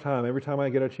so much time. Every time I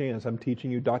get a chance, I'm teaching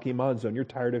you dokimazo, and you're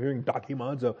tired of hearing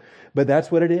dokimazo. But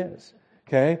that's what it is.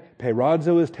 Okay?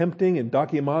 Peirazo is tempting, and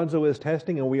dokimazo is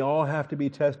testing, and we all have to be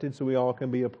tested so we all can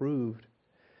be approved.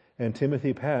 And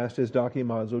Timothy passed his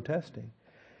dokimazo testing.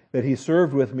 That he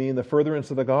served with me in the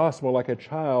furtherance of the gospel like a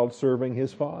child serving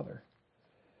his father.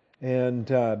 And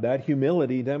that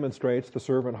humility demonstrates the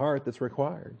servant heart that's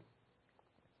required.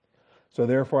 So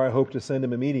therefore I hope to send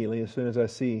him immediately as soon as I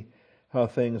see how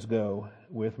things go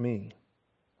with me.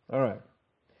 All right.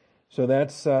 So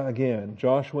that's, again,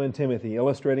 Joshua and Timothy,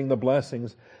 illustrating the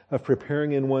blessings of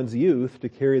preparing in one's youth to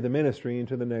carry the ministry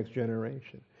into the next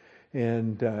generation.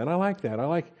 And I like that. I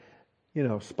like,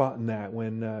 spotting that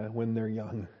when they're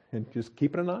young and just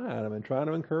keeping an eye on them and trying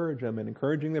to encourage them and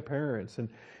encouraging their parents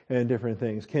and different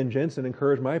things. Ken Jensen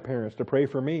encouraged my parents to pray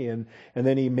for me, and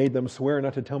then he made them swear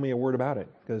not to tell me a word about it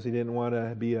because he didn't want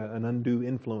to be an undue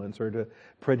influence or to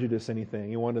prejudice anything.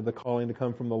 He wanted the calling to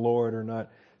come from the Lord or not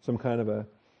some kind of a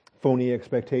phony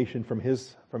expectation from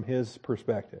his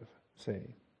perspective, see.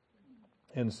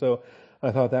 And so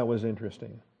I thought that was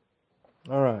interesting.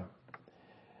 All right.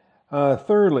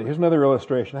 Thirdly, here's another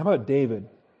illustration. How about David?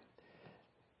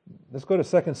 Let's go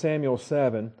to 2 Samuel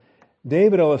 7.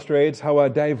 David illustrates how a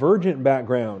divergent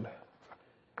background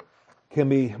can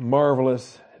be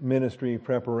marvelous ministry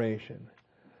preparation.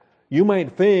 You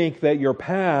might think that your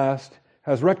past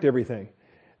has wrecked everything,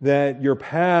 that your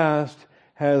past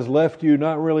has left you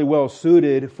not really well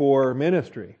suited for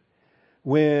ministry,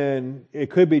 when it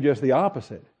could be just the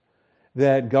opposite,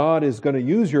 that God is going to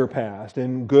use your past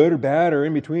in good or bad or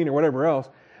in between or whatever else.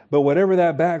 But whatever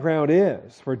that background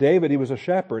is, for David, he was a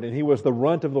shepherd and he was the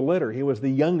runt of the litter. He was the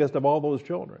youngest of all those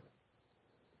children.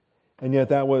 And yet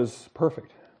that was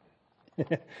perfect.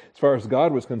 As far as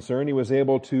God was concerned, he was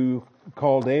able to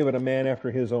call David a man after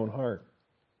his own heart.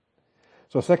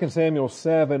 So 2 Samuel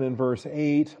 7 and verse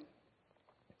 8,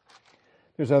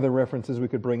 there's other references we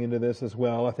could bring into this as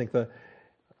well.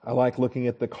 I like looking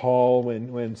at the call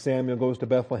when Samuel goes to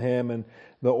Bethlehem and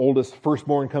the oldest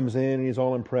firstborn comes in and he's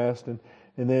all impressed, and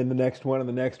then the next one and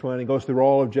the next one. He goes through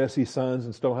all of Jesse's sons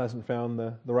and still hasn't found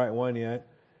the right one yet.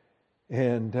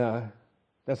 And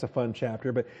that's a fun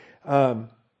chapter. But,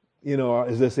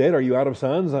 is this it? Are you out of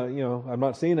sons? I'm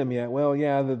not seeing him yet. Well,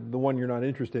 yeah, the one you're not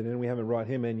interested in, we haven't brought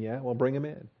him in yet. Well, bring him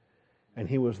in. And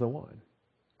he was the one.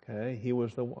 Okay, he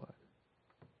was the one.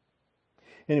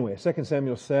 Anyway, 2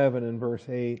 Samuel 7 and verse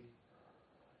 8.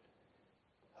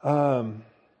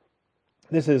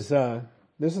 This is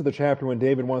the chapter when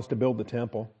David wants to build the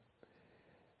temple.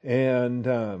 And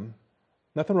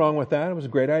nothing wrong with that. It was a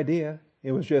great idea.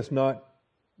 It was just not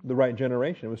the right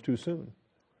generation. It was too soon.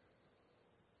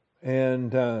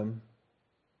 And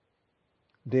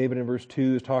David in verse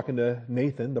 2 is talking to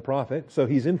Nathan, the prophet. So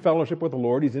he's in fellowship with the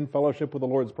Lord. He's in fellowship with the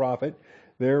Lord's prophet.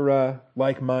 They're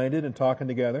like-minded and talking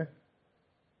together.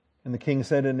 And the king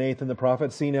said to Nathan the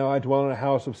prophet, "See now, I dwell in a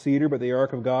house of cedar, but the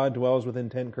ark of God dwells within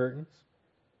 10 curtains."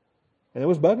 And it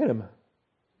was bugging him.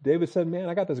 David said, "Man,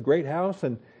 I got this great house,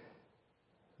 and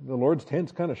the Lord's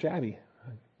tent's kind of shabby.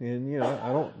 And,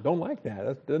 I don't like that.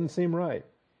 That doesn't seem right.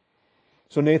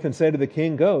 So Nathan said to the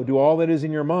king, go, do all that is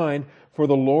in your mind, for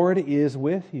the Lord is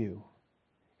with you.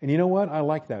 And you know what? I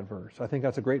like that verse. I think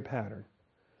that's a great pattern.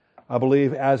 I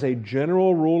believe as a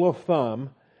general rule of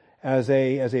thumb, as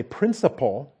a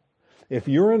principle, if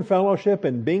you're in fellowship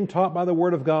and being taught by the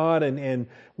Word of God and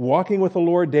walking with the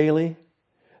Lord daily,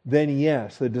 then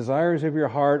yes, the desires of your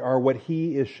heart are what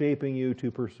He is shaping you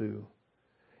to pursue.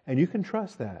 And you can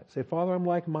trust that. Say, Father, I'm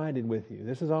like-minded with you.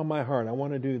 This is on my heart. I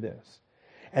want to do this.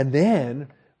 And then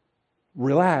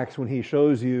relax when He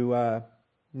shows you,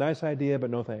 nice idea, but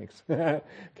no thanks.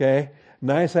 Okay?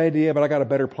 Nice idea, but I got a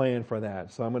better plan for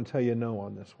that. So I'm going to tell you no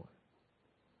on this one.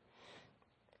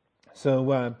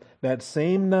 So that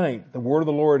same night, the word of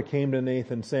the Lord came to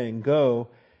Nathan saying, go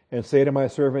and say to my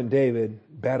servant David,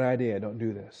 bad idea, don't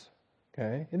do this.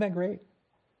 Okay? Isn't that great?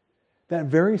 That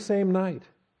very same night.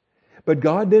 But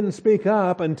God didn't speak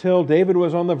up until David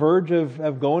was on the verge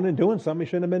of going and doing something he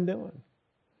shouldn't have been doing.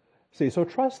 See, so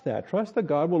trust that. Trust that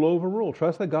God will overrule.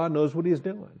 Trust that God knows what He's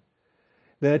doing.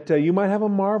 That you might have a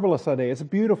marvelous idea. It's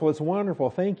beautiful. It's wonderful.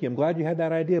 Thank you. I'm glad you had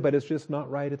that idea, but it's just not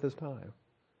right at this time.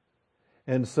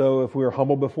 And so if we're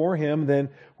humble before Him, then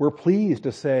we're pleased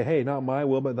to say, hey, not my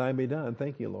will, but thine be done.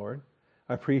 Thank you, Lord.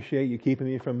 I appreciate you keeping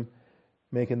me from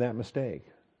making that mistake.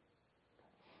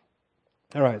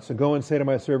 All right, so go and say to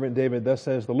my servant David, thus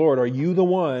says the Lord, are you the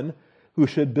one who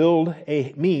should build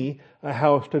me a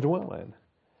house to dwell in?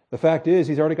 The fact is,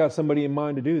 He's already got somebody in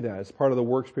mind to do that. It's part of the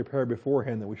works prepared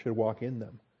beforehand that we should walk in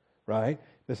them. Right?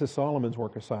 This is Solomon's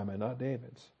work assignment, not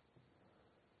David's.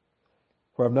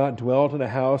 For I've not dwelt in a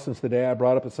house since the day I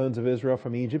brought up the sons of Israel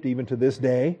from Egypt, even to this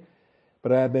day.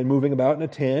 But I have been moving about in a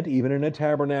tent, even in a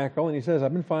tabernacle. And he says,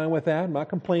 I've been fine with that. I'm not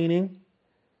complaining.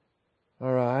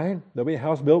 All right. There'll be a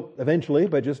house built eventually,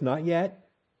 but just not yet.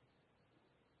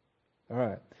 All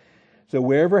right. So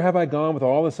wherever have I gone with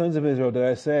all the sons of Israel, did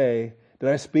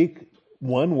I speak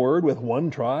one word with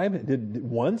one tribe?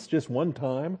 Just one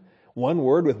time, one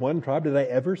word with one tribe? Did I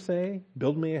ever say,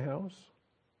 build me a house?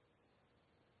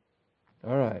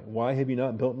 All right. Why have you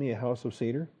not built me a house of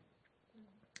cedar?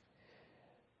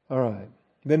 All right.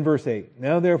 Then verse 8.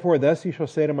 Now therefore, thus you shall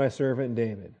say to my servant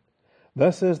David,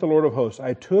 thus says the Lord of hosts,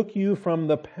 I took you from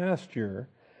the pasture,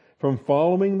 from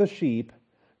following the sheep,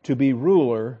 to be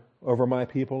ruler over my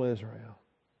people Israel.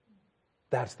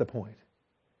 That's the point.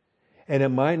 And it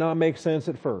might not make sense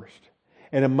at first.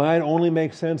 And it might only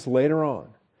make sense later on.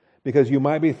 Because you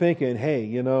might be thinking, hey,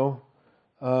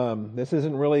 this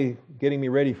isn't really getting me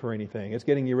ready for anything. It's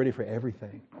getting you ready for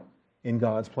everything in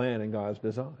God's plan and God's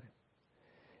design.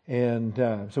 And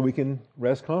so we can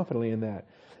rest confidently in that.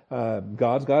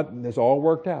 God's got this all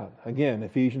worked out. Again,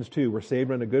 Ephesians 2, we're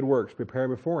saved unto good works,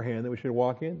 prepared beforehand that we should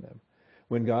walk in them.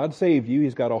 When God saved you,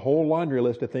 He's got a whole laundry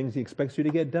list of things He expects you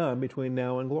to get done between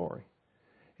now and glory.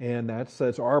 And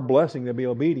that's our blessing to be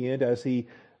obedient as He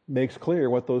makes clear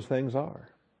what those things are.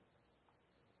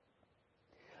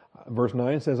 Verse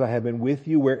 9 says, I have been with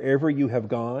you wherever you have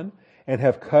gone and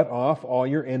have cut off all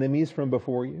your enemies from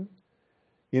before you.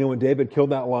 When David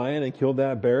killed that lion and killed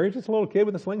that bear, he's just a little kid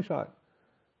with a slingshot.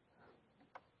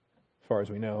 As far as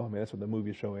we know. I mean, that's what the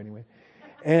movies show anyway.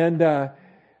 And, but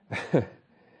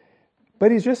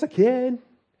he's just a kid.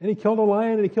 And he killed a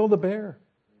lion and he killed a bear.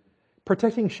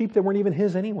 Protecting sheep that weren't even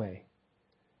his anyway.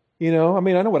 I know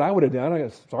what I would have done. I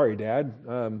guess, sorry, Dad.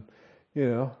 I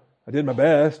did my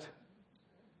best.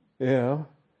 I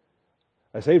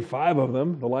saved 5 of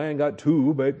them. The lion got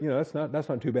 2, but that's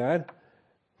not too bad.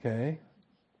 Okay.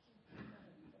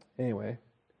 Anyway,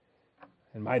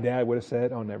 and my dad would have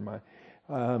said, "Oh, never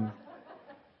mind."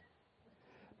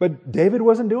 But David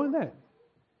wasn't doing that.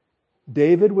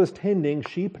 David was tending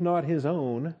sheep not his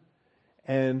own,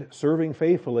 and serving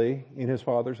faithfully in his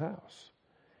father's house.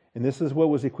 And this is what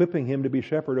was equipping him to be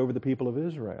shepherd over the people of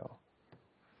Israel.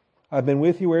 I've been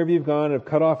with you wherever you've gone, and have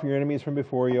cut off your enemies from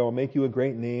before you. I'll make you a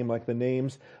great name, like the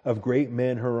names of great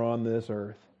men who are on this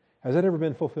earth. Has that ever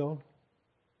been fulfilled?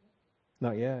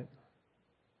 Not yet.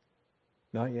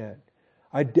 Not yet.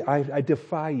 I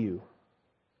defy you.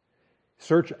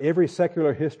 Search every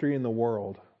secular history in the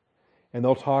world, and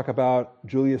they'll talk about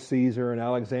Julius Caesar and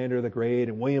Alexander the Great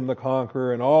and William the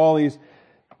Conqueror and all these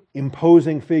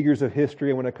imposing figures of history.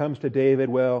 And when it comes to David,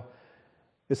 well,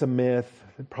 it's a myth.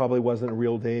 It probably wasn't a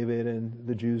real David, and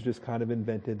the Jews just kind of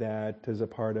invented that as a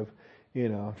part of,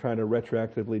 trying to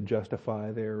retroactively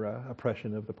justify their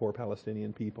oppression of the poor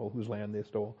Palestinian people whose land they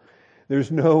stole. There's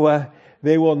no,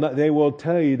 they will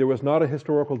tell you there was not a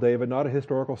historical David, not a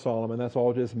historical Solomon. That's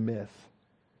all just myth.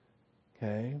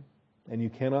 Okay? And you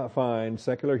cannot find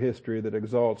secular history that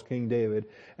exalts King David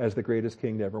as the greatest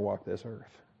king to ever walk this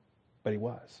earth. But he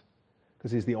was.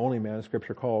 Because he's the only man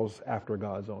Scripture calls after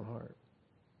God's own heart.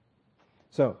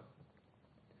 So,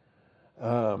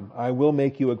 I will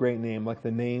make you a great name, like the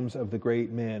names of the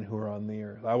great men who are on the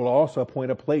earth. I will also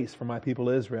appoint a place for my people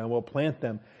Israel, and will plant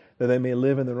them, that they may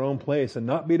live in their own place and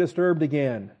not be disturbed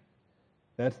again.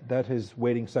 That is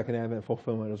waiting second advent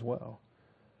fulfillment as well.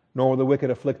 Nor will the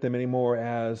wicked afflict them anymore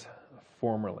as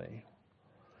formerly.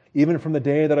 Even from the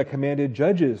day that I commanded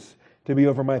judges to be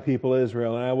over my people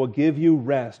Israel, and I will give you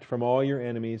rest from all your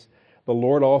enemies. The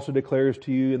Lord also declares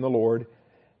to you in the Lord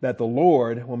that the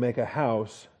Lord will make a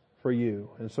house for you.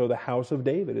 And so the house of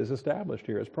David is established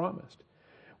here as promised.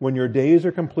 When your days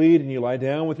are complete and you lie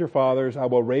down with your fathers, I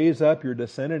will raise up your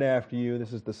descendant after you.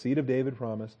 This is the seed of David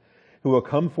promise, who will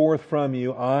come forth from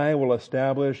you. I will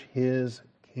establish his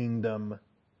kingdom.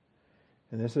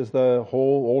 And this is the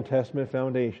whole Old Testament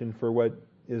foundation for what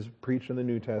is preached in the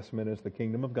New Testament as the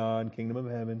kingdom of God, kingdom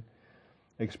of heaven,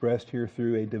 expressed here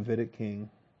through a Davidic king.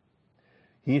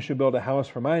 He shall build a house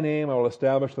for my name. I will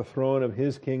establish the throne of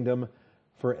his kingdom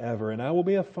forever. And I will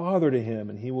be a father to him,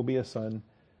 and he will be a son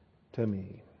to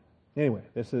me. Anyway,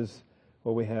 this is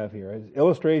what we have here. An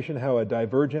illustration how a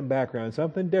divergent background,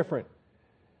 something different.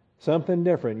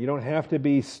 You don't have to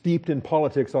be steeped in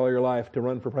politics all your life to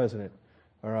run for president.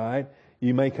 All right?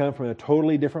 You may come from a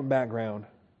totally different background.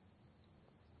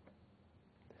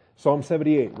 Psalm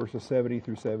 78, verses 70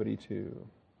 through 72.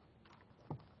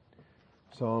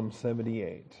 Psalm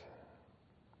 78.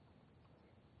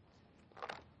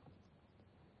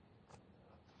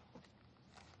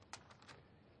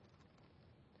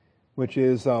 Which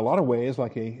is a lot of ways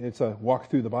like it's a walk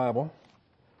through the Bible.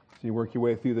 So you work your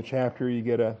way through the chapter, you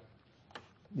get a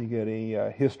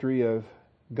history of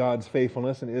God's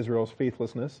faithfulness and Israel's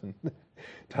faithlessness, and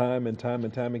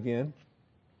time again.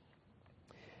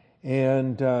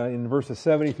 And in verses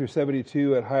 70 through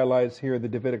 72, it highlights here the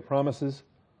Davidic promises.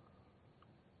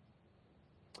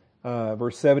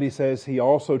 Verse 70 says, He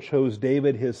also chose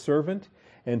David his servant,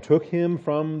 and took him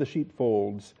from the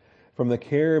sheepfolds, from the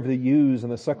care of the ewes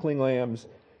and the suckling lambs.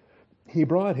 He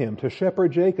brought him to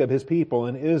shepherd Jacob his people,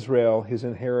 and Israel his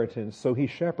inheritance. So he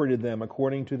shepherded them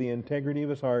according to the integrity of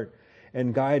his heart,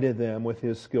 and guided them with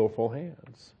his skillful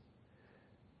hands.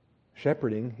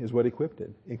 Shepherding is what equipped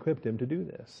him to do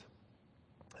this.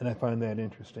 And I find that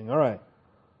interesting. All right.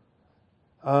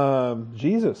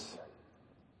 Jesus,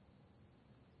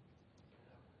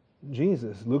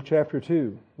 Luke chapter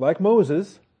 2. Like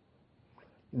Moses,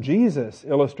 Jesus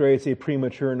illustrates a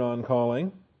premature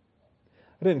non-calling.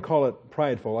 I didn't call it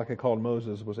prideful like I called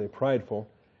Moses was a prideful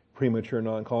premature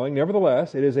non-calling.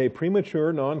 Nevertheless, it is a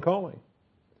premature non-calling,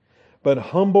 but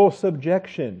humble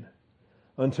subjection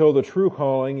until the true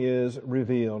calling is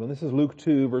revealed. And this is Luke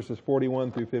 2, verses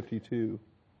 41 through 52.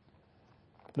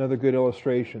 Another good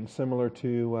illustration, similar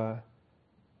to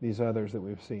these others that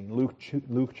we've seen.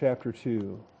 Luke chapter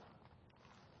 2.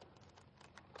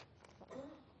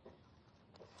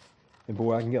 And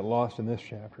boy, I can get lost in this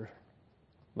chapter.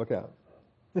 Look out.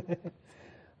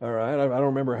 All right, I don't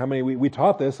remember how many. We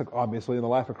taught this, obviously, in the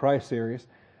Life of Christ series,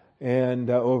 and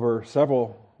over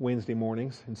several Wednesday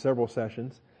mornings, in several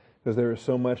sessions, because there is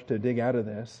so much to dig out of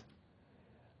this.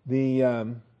 His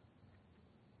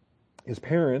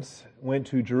parents went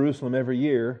to Jerusalem every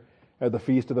year at the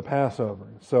feast of the Passover.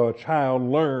 So a child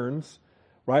learns,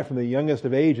 right from the youngest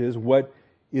of ages, what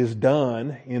is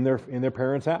done in their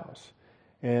parents' house.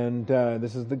 And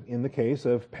this is in the case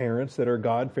of parents that are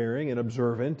God-fearing and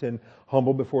observant and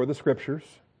humble before the Scriptures.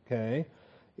 Okay,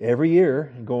 every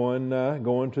year going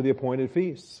to the appointed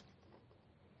feasts.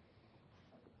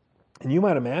 And you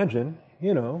might imagine,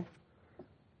 the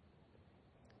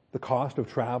cost of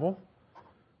travel.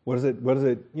 What is it?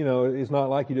 It's not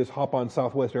like you just hop on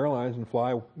Southwest Airlines and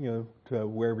fly, to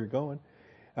wherever you're going.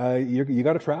 You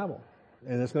got to travel.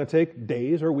 And it's going to take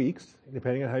days or weeks,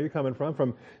 depending on how you're coming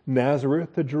from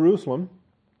Nazareth to Jerusalem.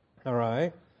 All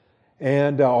right?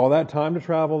 And all that time to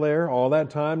travel there, all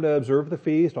that time to observe the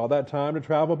feast, all that time to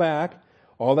travel back,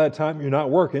 all that time you're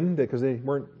not working because they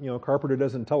weren't, Carpenter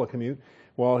doesn't telecommute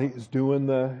while he's doing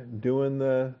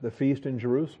the feast in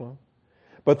Jerusalem.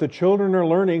 But the children are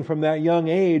learning from that young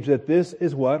age that this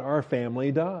is what our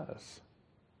family does.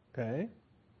 Okay?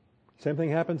 Same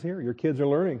thing happens here. Your kids are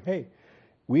learning, hey,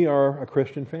 we are a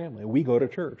Christian family. We go to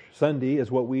church. Sunday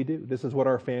is what we do. This is what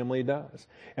our family does.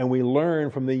 And we learn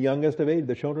from the youngest of ages.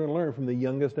 The children learn from the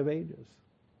youngest of ages.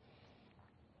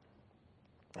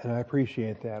 And I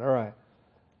appreciate that. All right.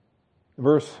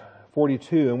 Verse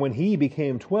 42, and when he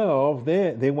became 12,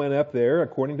 they went up there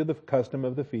according to the custom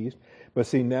of the feast. But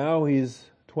see, now he's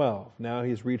 12. Now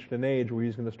he's reached an age where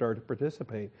he's going to start to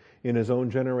participate in his own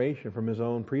generation from his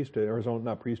own priesthood, or his own,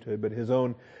 not priesthood, but his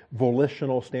own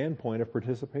volitional standpoint of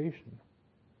participation.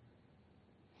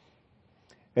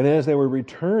 And as they were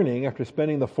returning, after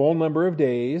spending the full number of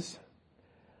days,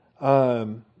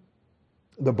 the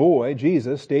boy,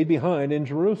 Jesus, stayed behind in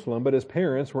Jerusalem, but his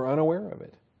parents were unaware of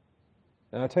it.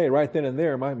 And I'll tell you, right then and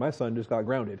there, my son just got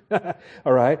grounded.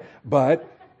 All right?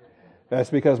 But that's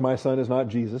because my son is not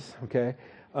Jesus, okay?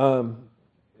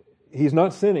 He's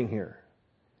not sinning here.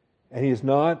 And he's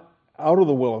not out of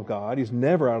the will of God. He's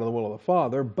never out of the will of the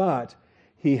Father, but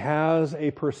he has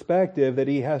a perspective that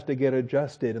he has to get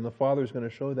adjusted, and the Father's going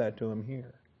to show that to him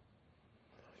here.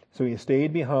 So he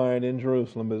stayed behind in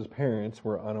Jerusalem, but his parents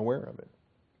were unaware of it.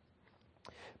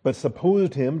 But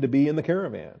supposed him to be in the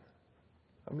caravan.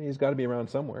 I mean, he's got to be around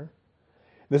somewhere.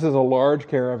 This is a large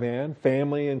caravan,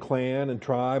 family and clan and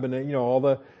tribe, and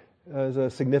all there's a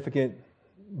significant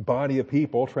body of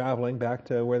people traveling back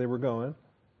to where they were going.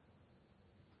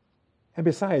 And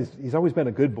besides, he's always been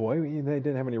a good boy. They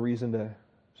didn't have any reason to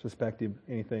suspect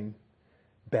anything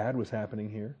bad was happening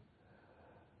here.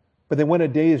 But they went a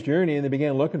day's journey and they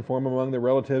began looking for him among their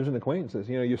relatives and acquaintances.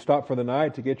 You stop for the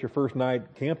night to get your first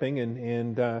night camping,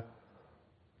 and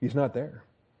he's not there.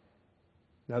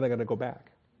 Now they're going to go back.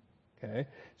 Okay,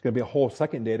 it's going to be a whole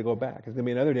second day to go back. It's going to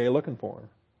be another day looking for him.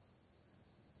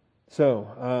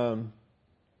 So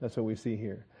that's what we see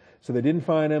here. So they didn't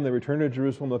find him. They returned to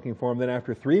Jerusalem looking for him. Then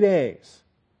after 3 days,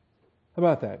 how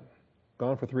about that?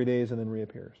 Gone for 3 days and then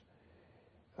reappears.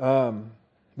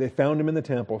 They found him in the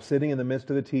temple, sitting in the midst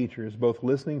of the teachers, both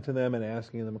listening to them and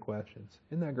asking them questions.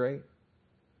 Isn't that great?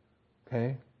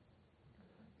 Okay.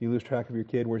 You lose track of your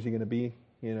kid. Where's he going to be?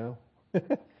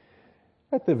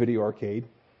 At the video arcade.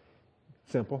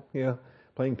 Simple, yeah.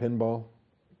 Playing pinball,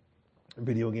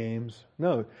 video games.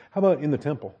 No, how about in the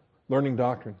temple, learning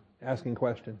doctrine, asking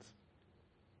questions?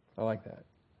 I like that.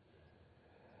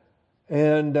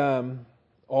 And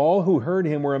all who heard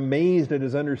him were amazed at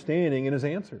his understanding and his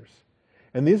answers.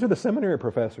 And these are the seminary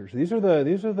professors. These are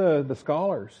the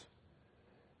scholars.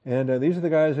 And these are the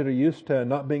guys that are used to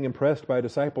not being impressed by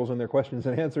disciples and their questions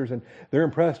and answers, and they're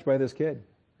impressed by this kid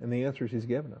and the answers he's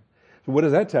given them. So what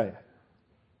does that tell you?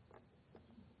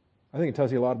 I think it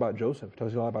tells you a lot about Joseph. It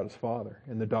tells you a lot about his father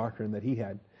and the doctrine that he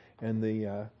had and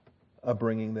the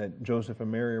upbringing that Joseph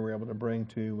and Mary were able to bring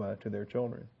to their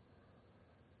children.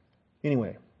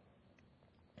 Anyway,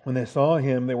 when they saw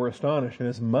him, they were astonished, and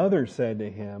his mother said to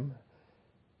him,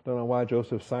 don't know why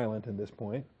Joseph's silent at this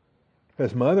point.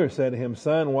 His mother said to him,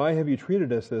 Son, why have you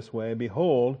treated us this way?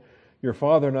 Behold, your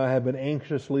father and I have been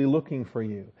anxiously looking for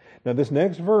you. Now this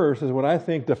next verse is what I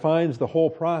think defines the whole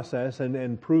process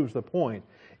and proves the point.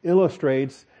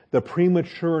 Illustrates the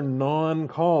premature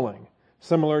non-calling,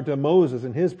 similar to Moses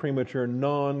and his premature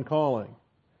non-calling.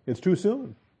 It's too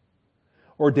soon.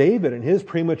 Or David and his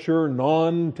premature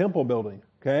non-temple building.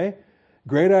 Okay?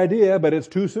 Great idea, but it's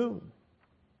too soon.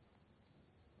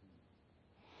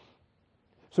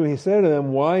 So he said to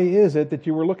them, why is it that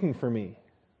you were looking for me?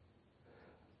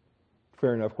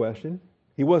 Fair enough question.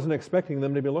 He wasn't expecting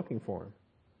them to be looking for him.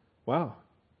 Wow.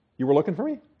 You were looking for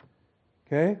me?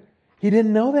 Okay. He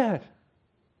didn't know that.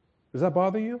 Does that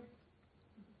bother you?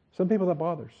 Some people that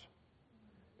bothers.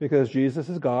 Because Jesus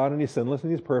is God and he's sinless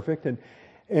and he's perfect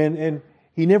and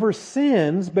he never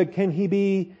sins, but can he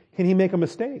make a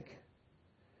mistake?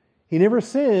 He never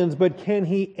sins, but can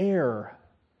he err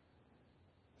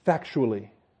factually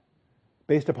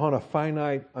based upon a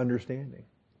finite understanding?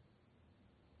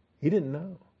 He didn't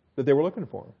know that they were looking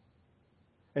for him.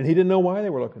 And he didn't know why they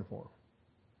were looking for him.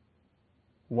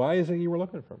 Why is it you were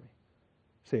looking for me?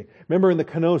 See, remember in the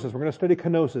kenosis, we're going to study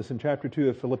kenosis in chapter 2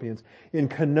 of Philippians. In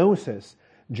kenosis,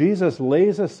 Jesus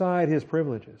lays aside his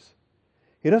privileges.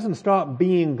 He doesn't stop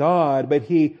being God, but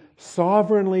he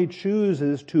sovereignly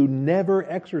chooses to never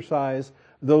exercise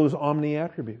those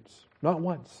omni-attributes. Not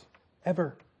once.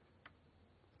 Ever.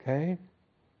 Okay?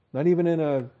 Not even in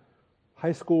a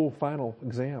high school final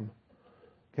exam.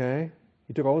 Okay?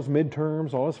 He took all his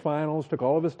midterms, all his finals, took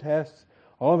all of his tests,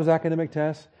 all of his academic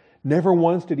tests. Never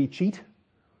once did he cheat.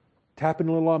 Tap in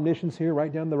a little omniscience here,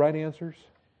 write down the right answers.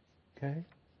 Okay?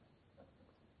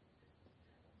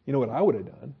 You know what I would have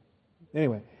done?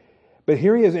 Anyway, but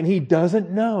here he is, and he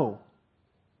doesn't know.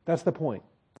 That's the point.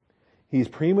 He's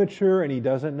premature and he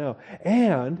doesn't know.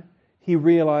 And he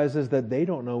realizes that they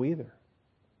don't know either.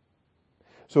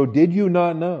 So did you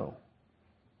not know?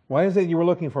 Why is it you were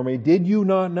looking for me? Did you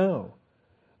not know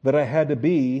that I had to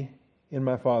be in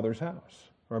my Father's house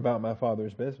or about my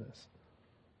Father's business?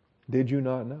 Did you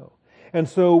not know? And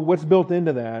so what's built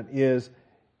into that is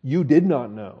you did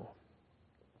not know.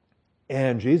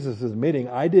 And Jesus is admitting,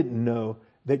 I didn't know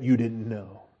that you didn't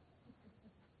know.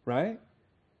 Right?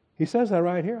 He says that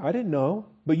right here. I didn't know,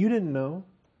 but you didn't know.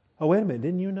 Oh, wait a minute,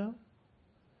 didn't you know?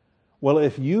 Well,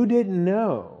 if you didn't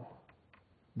know,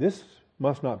 this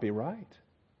must not be right.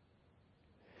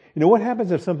 You know, what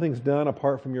happens if something's done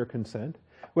apart from your consent?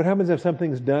 What happens if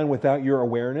something's done without your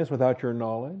awareness, without your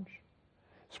knowledge?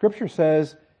 Scripture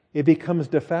says it becomes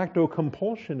de facto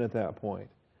compulsion at that point.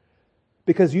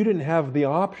 Because you didn't have the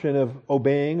option of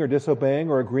obeying or disobeying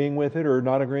or agreeing with it or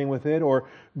not agreeing with it or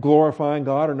glorifying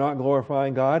God or not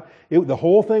glorifying God. The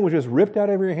whole thing was just ripped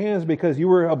out of your hands because you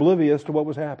were oblivious to what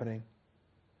was happening.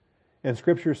 And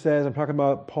Scripture says, I'm talking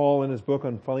about Paul in his book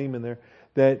on Philemon there,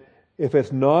 that if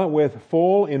it's not with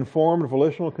full, informed,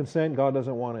 volitional consent, God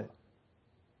doesn't want it.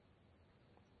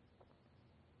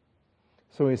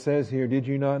 So he says here, did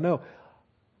you not know?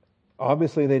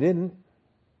 Obviously they didn't,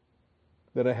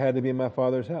 that I had to be in my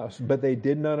Father's house. But they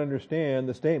did not understand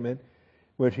the statement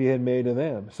which he had made to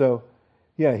them. So,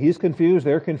 yeah, he's confused,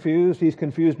 they're confused, he's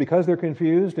confused because they're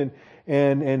confused,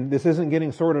 and this isn't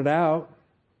getting sorted out.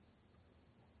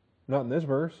 Not in this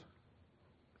verse.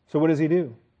 So what does he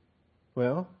do?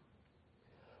 Well,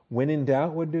 when in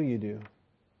doubt, what do you do?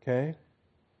 Okay?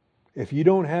 If you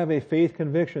don't have a faith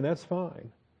conviction, that's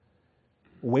fine.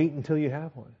 Wait until you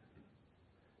have one.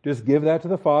 Just give that to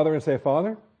the Father and say,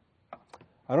 Father,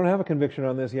 I don't have a conviction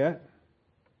on this yet.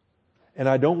 And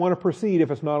I don't want to proceed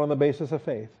if it's not on the basis of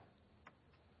faith.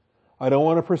 I don't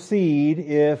want to proceed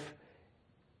if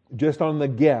just on the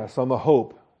guess, on the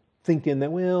hope, thinking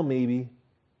that, well, maybe.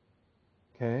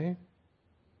 Okay?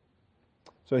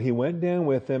 So he went down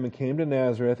with them and came to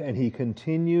Nazareth, and he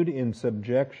continued in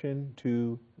subjection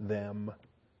to them.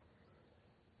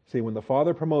 See, when the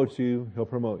Father promotes you, He'll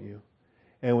promote you.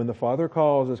 And when the Father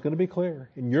calls, it's going to be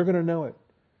clear, and you're going to know it.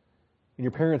 And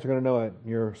your parents are going to know it, and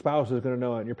your spouse is going to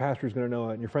know it, and your pastor is going to know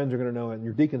it, and your friends are going to know it, and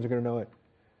your deacons are going to know it.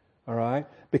 All right?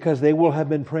 Because they will have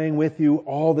been praying with you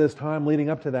all this time leading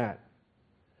up to that.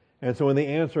 And so when the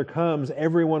answer comes,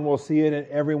 everyone will see it and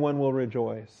everyone will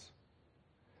rejoice.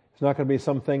 It's not going to be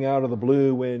something out of the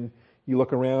blue when you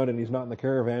look around and he's not in the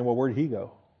caravan. Well, where'd he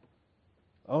go?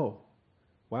 Oh,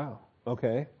 wow.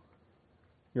 Okay.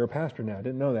 You're a pastor now.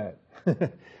 Didn't know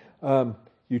that.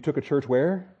 You took a church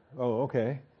where? Oh,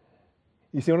 okay.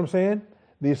 You see what I'm saying?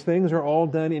 These things are all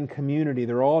done in community.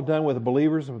 They're all done with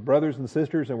believers, with brothers and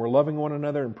sisters, and we're loving one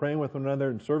another and praying with one another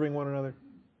and serving one another.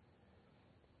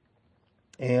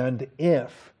 And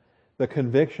if the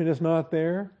conviction is not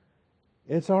there,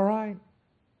 it's all right.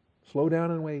 Slow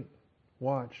down and wait.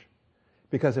 Watch.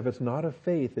 Because if it's not of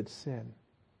faith, it's sin.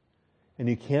 And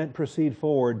you can't proceed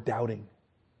forward doubting.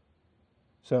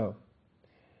 So,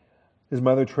 his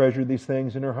mother treasured these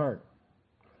things in her heart.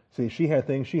 See, she had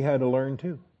things she had to learn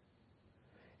too.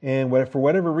 And for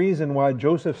whatever reason, why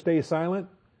Joseph stays silent,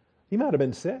 he might have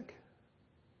been sick.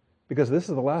 Because this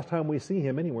is the last time we see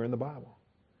him anywhere in the Bible.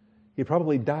 He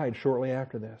probably died shortly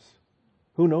after this.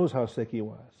 Who knows how sick he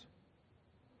was?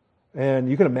 And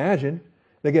you can imagine,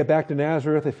 they get back to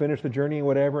Nazareth, they finish the journey and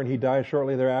whatever, and he dies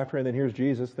shortly thereafter, and then here's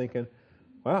Jesus thinking,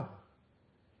 wow,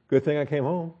 good thing I came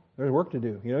home. There's work to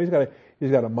do. You know,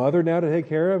 he's got a mother now to take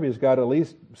care of. He's got at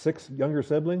least 6 younger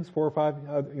siblings, 4 or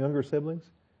 5 younger siblings,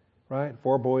 right?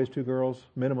 4 boys, 2 girls,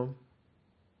 minimum.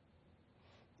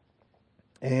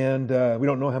 And we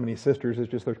don't know how many sisters. It's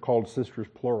just they're called sisters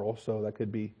plural, so that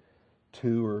could be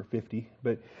 2 or 50.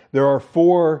 But there are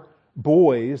 4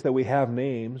 boys that we have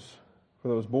names for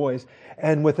those boys.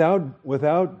 And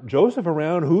without Joseph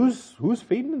around, who's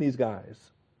feeding these guys?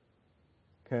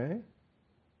 Okay?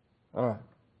 All right.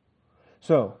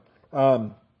 So,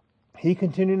 he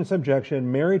continued in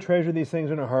subjection. Mary treasured these things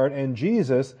in her heart, and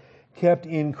Jesus kept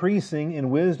increasing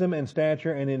in wisdom and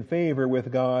stature and in favor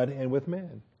with God and with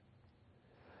men.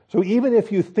 So even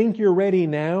if you think you're ready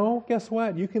now, guess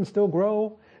what? You can still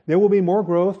grow. There will be more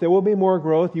growth. There will be more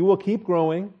growth. You will keep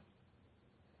growing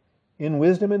in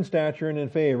wisdom and stature and in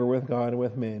favor with God and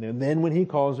with men. And then when he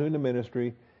calls you into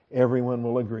ministry, everyone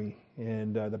will agree.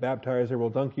 And the baptizer will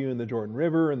dunk you in the Jordan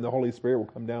River, and the Holy Spirit will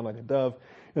come down like a dove,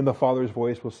 and the Father's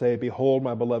voice will say, behold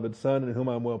my beloved Son, in whom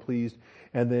I'm well pleased.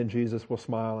 And then Jesus will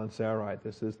smile and say, all right,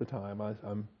 this is the time.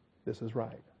 This is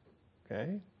right.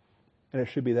 Okay? And it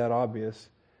should be that obvious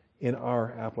in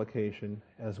our application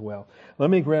as well. Let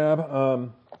me grab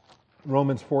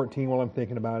Romans 14 while I'm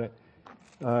thinking about it,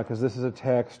 because this is a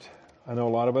text. I know a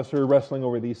lot of us are wrestling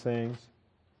over these things.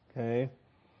 Okay?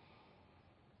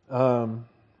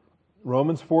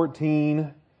 Romans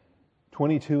 14,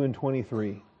 22 and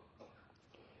 23.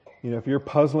 You know, if you're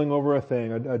puzzling over a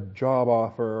thing, a job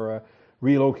offer, or a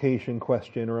relocation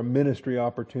question, or a ministry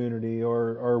opportunity,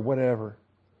 or whatever,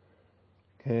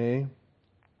 Okay?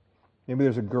 Maybe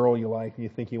there's a girl you like and you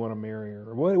think you want to marry her,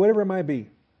 or whatever it might be.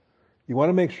 You want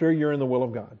to make sure you're in the will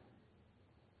of God.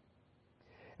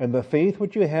 And the faith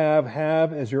which you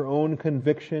have as your own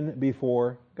conviction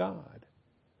before God.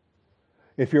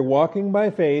 If you're walking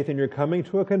by faith and you're coming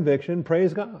to a conviction,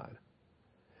 praise God.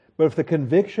 But if the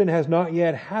conviction has not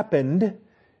yet happened,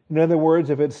 in other words,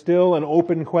 if it's still an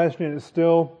open question, it's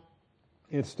still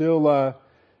the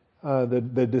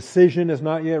decision is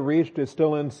not yet reached, it's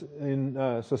still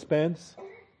in suspense,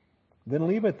 then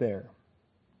leave it there.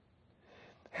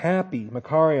 Happy,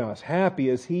 Makarios, happy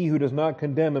is he who does not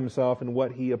condemn himself in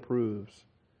what he approves.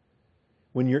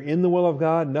 When you're in the will of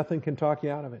God, nothing can talk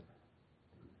you out of it.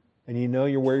 And you know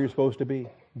you're where you're supposed to be,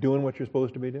 doing what you're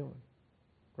supposed to be doing.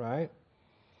 Right?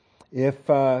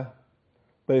 But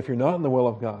if you're not in the will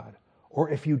of God, or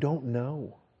if you don't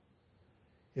know,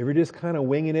 if you're just kind of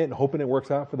winging it and hoping it works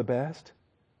out for the best,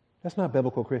 that's not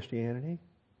biblical Christianity.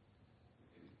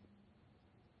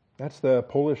 That's the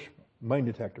Polish mine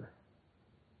detector.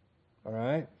 All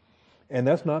right? And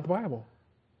that's not the Bible.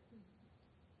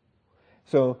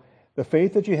 So, the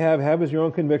faith that you have as your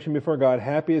own conviction before God.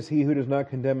 Happy is he who does not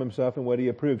condemn himself in what he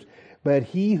approves. But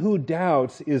he who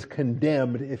doubts is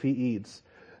condemned if he eats.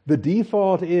 The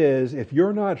default is, if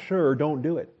you're not sure, don't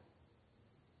do it.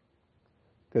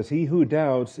 Because he who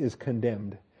doubts is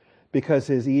condemned. Because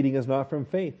his eating is not from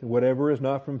faith. And whatever is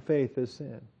not from faith is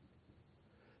sin.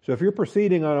 So if you're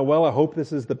proceeding on I hope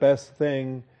this is the best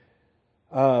thing,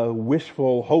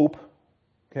 wishful hope,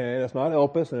 okay, that's not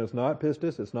elpis, and it's not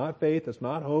pistis, it's not faith, it's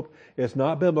not hope, it's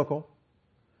not biblical.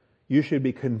 You should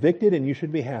be convicted and you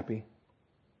should be happy.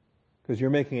 Because you're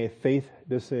making a faith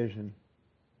decision.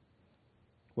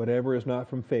 Whatever is not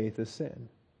from faith is sin.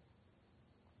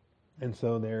 And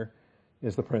so there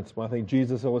is the principle. I think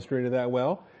Jesus illustrated that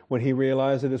well. When he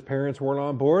realized that his parents weren't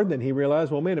on board, then he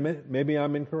realized, well, wait a minute, maybe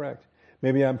I'm incorrect.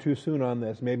 Maybe I'm too soon on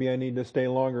this. Maybe I need to stay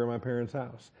longer in my parents'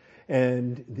 house.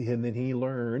 And then he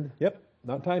learned,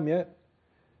 not time yet.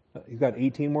 He's got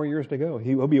 18 more years to go.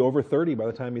 He'll be over 30 by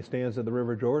the time he stands at the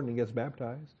River Jordan and gets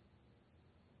baptized.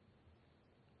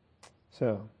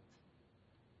 So,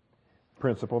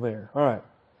 principle there. All right.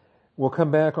 We'll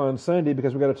come back on Sunday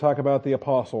because we've got to talk about the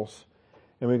apostles.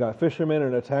 And we've got fishermen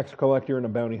and a tax collector and a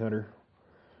bounty hunter.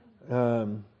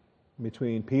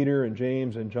 Between Peter and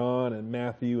James and John and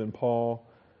Matthew and Paul.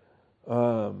 We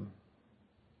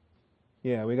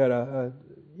got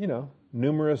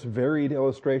numerous varied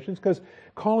illustrations because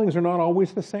callings are not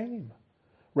always the same.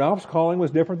 Ralph's calling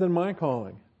was different than my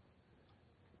calling.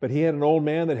 But he had an old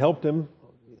man that helped him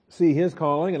see his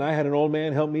calling, and I had an old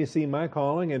man help me see my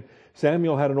calling, and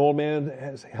Samuel had an old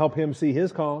man help him see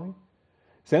his calling.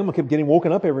 Samuel kept getting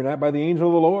woken up every night by the angel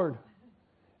of the Lord.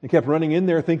 He kept running in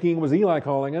there thinking it was Eli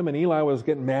calling him, and Eli was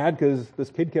getting mad because this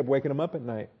kid kept waking him up at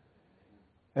night.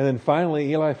 And then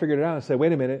finally Eli figured it out and said,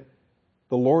 wait a minute,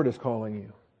 the Lord is calling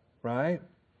you, right?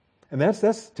 And that's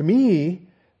to me,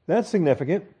 that's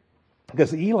significant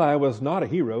because Eli was not a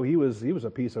hero. He was a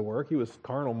piece of work. He was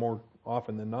carnal more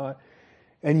often than not.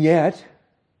 And yet,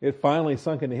 it finally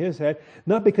sunk into his head,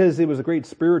 not because it was a great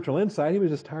spiritual insight. He was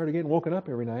just tired of getting woken up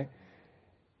every night.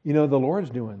 The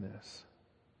Lord's doing this.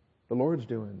 The Lord's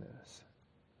doing this.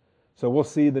 So we'll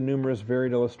see the numerous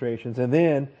varied illustrations. And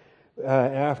then,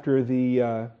 after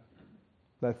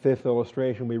that fifth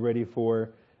illustration, we'll be ready for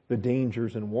the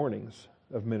dangers and warnings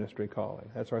of ministry calling.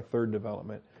 That's our third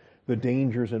development. The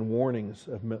dangers and warnings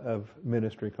of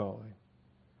ministry calling.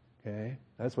 Okay?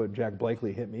 That's what Jack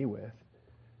Blakely hit me with.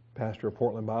 Pastor of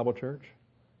Portland Bible Church.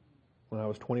 When I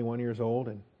was 21 years old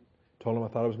and told him I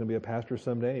thought I was going to be a pastor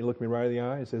someday. He looked me right in the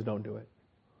eye and says, don't do it.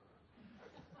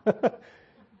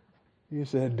 He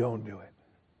said, don't do it.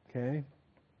 Okay?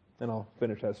 And I'll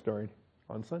finish that story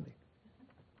on Sunday.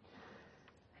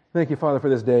 Thank you, Father, for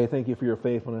this day. Thank you for your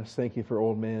faithfulness. Thank you for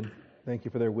old men. Thank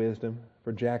you for their wisdom.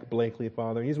 For Jack Blakely,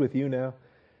 Father. He's with you now.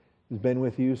 He's been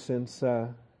with you since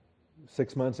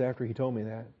 6 months after he told me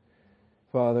that.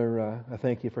 Father, I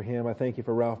thank you for him. I thank you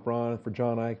for Ralph Braun, for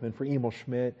John Eichmann, for Emil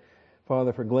Schmidt.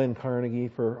 Father, for Glenn Carnegie,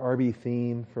 for R.B.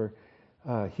 Thiem, for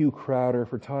Hugh Crowder,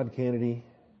 for Todd Kennedy.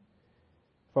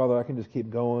 Father, I can just keep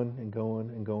going and going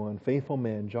and going. Faithful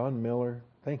men. John Miller.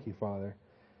 Thank you, Father,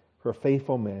 for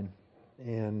faithful men.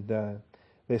 And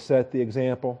they set the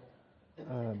example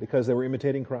because they were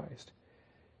imitating Christ.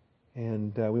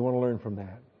 And we want to learn from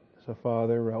that. So,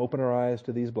 Father, open our eyes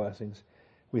to these blessings.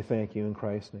 We thank you in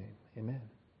Christ's name. Amen.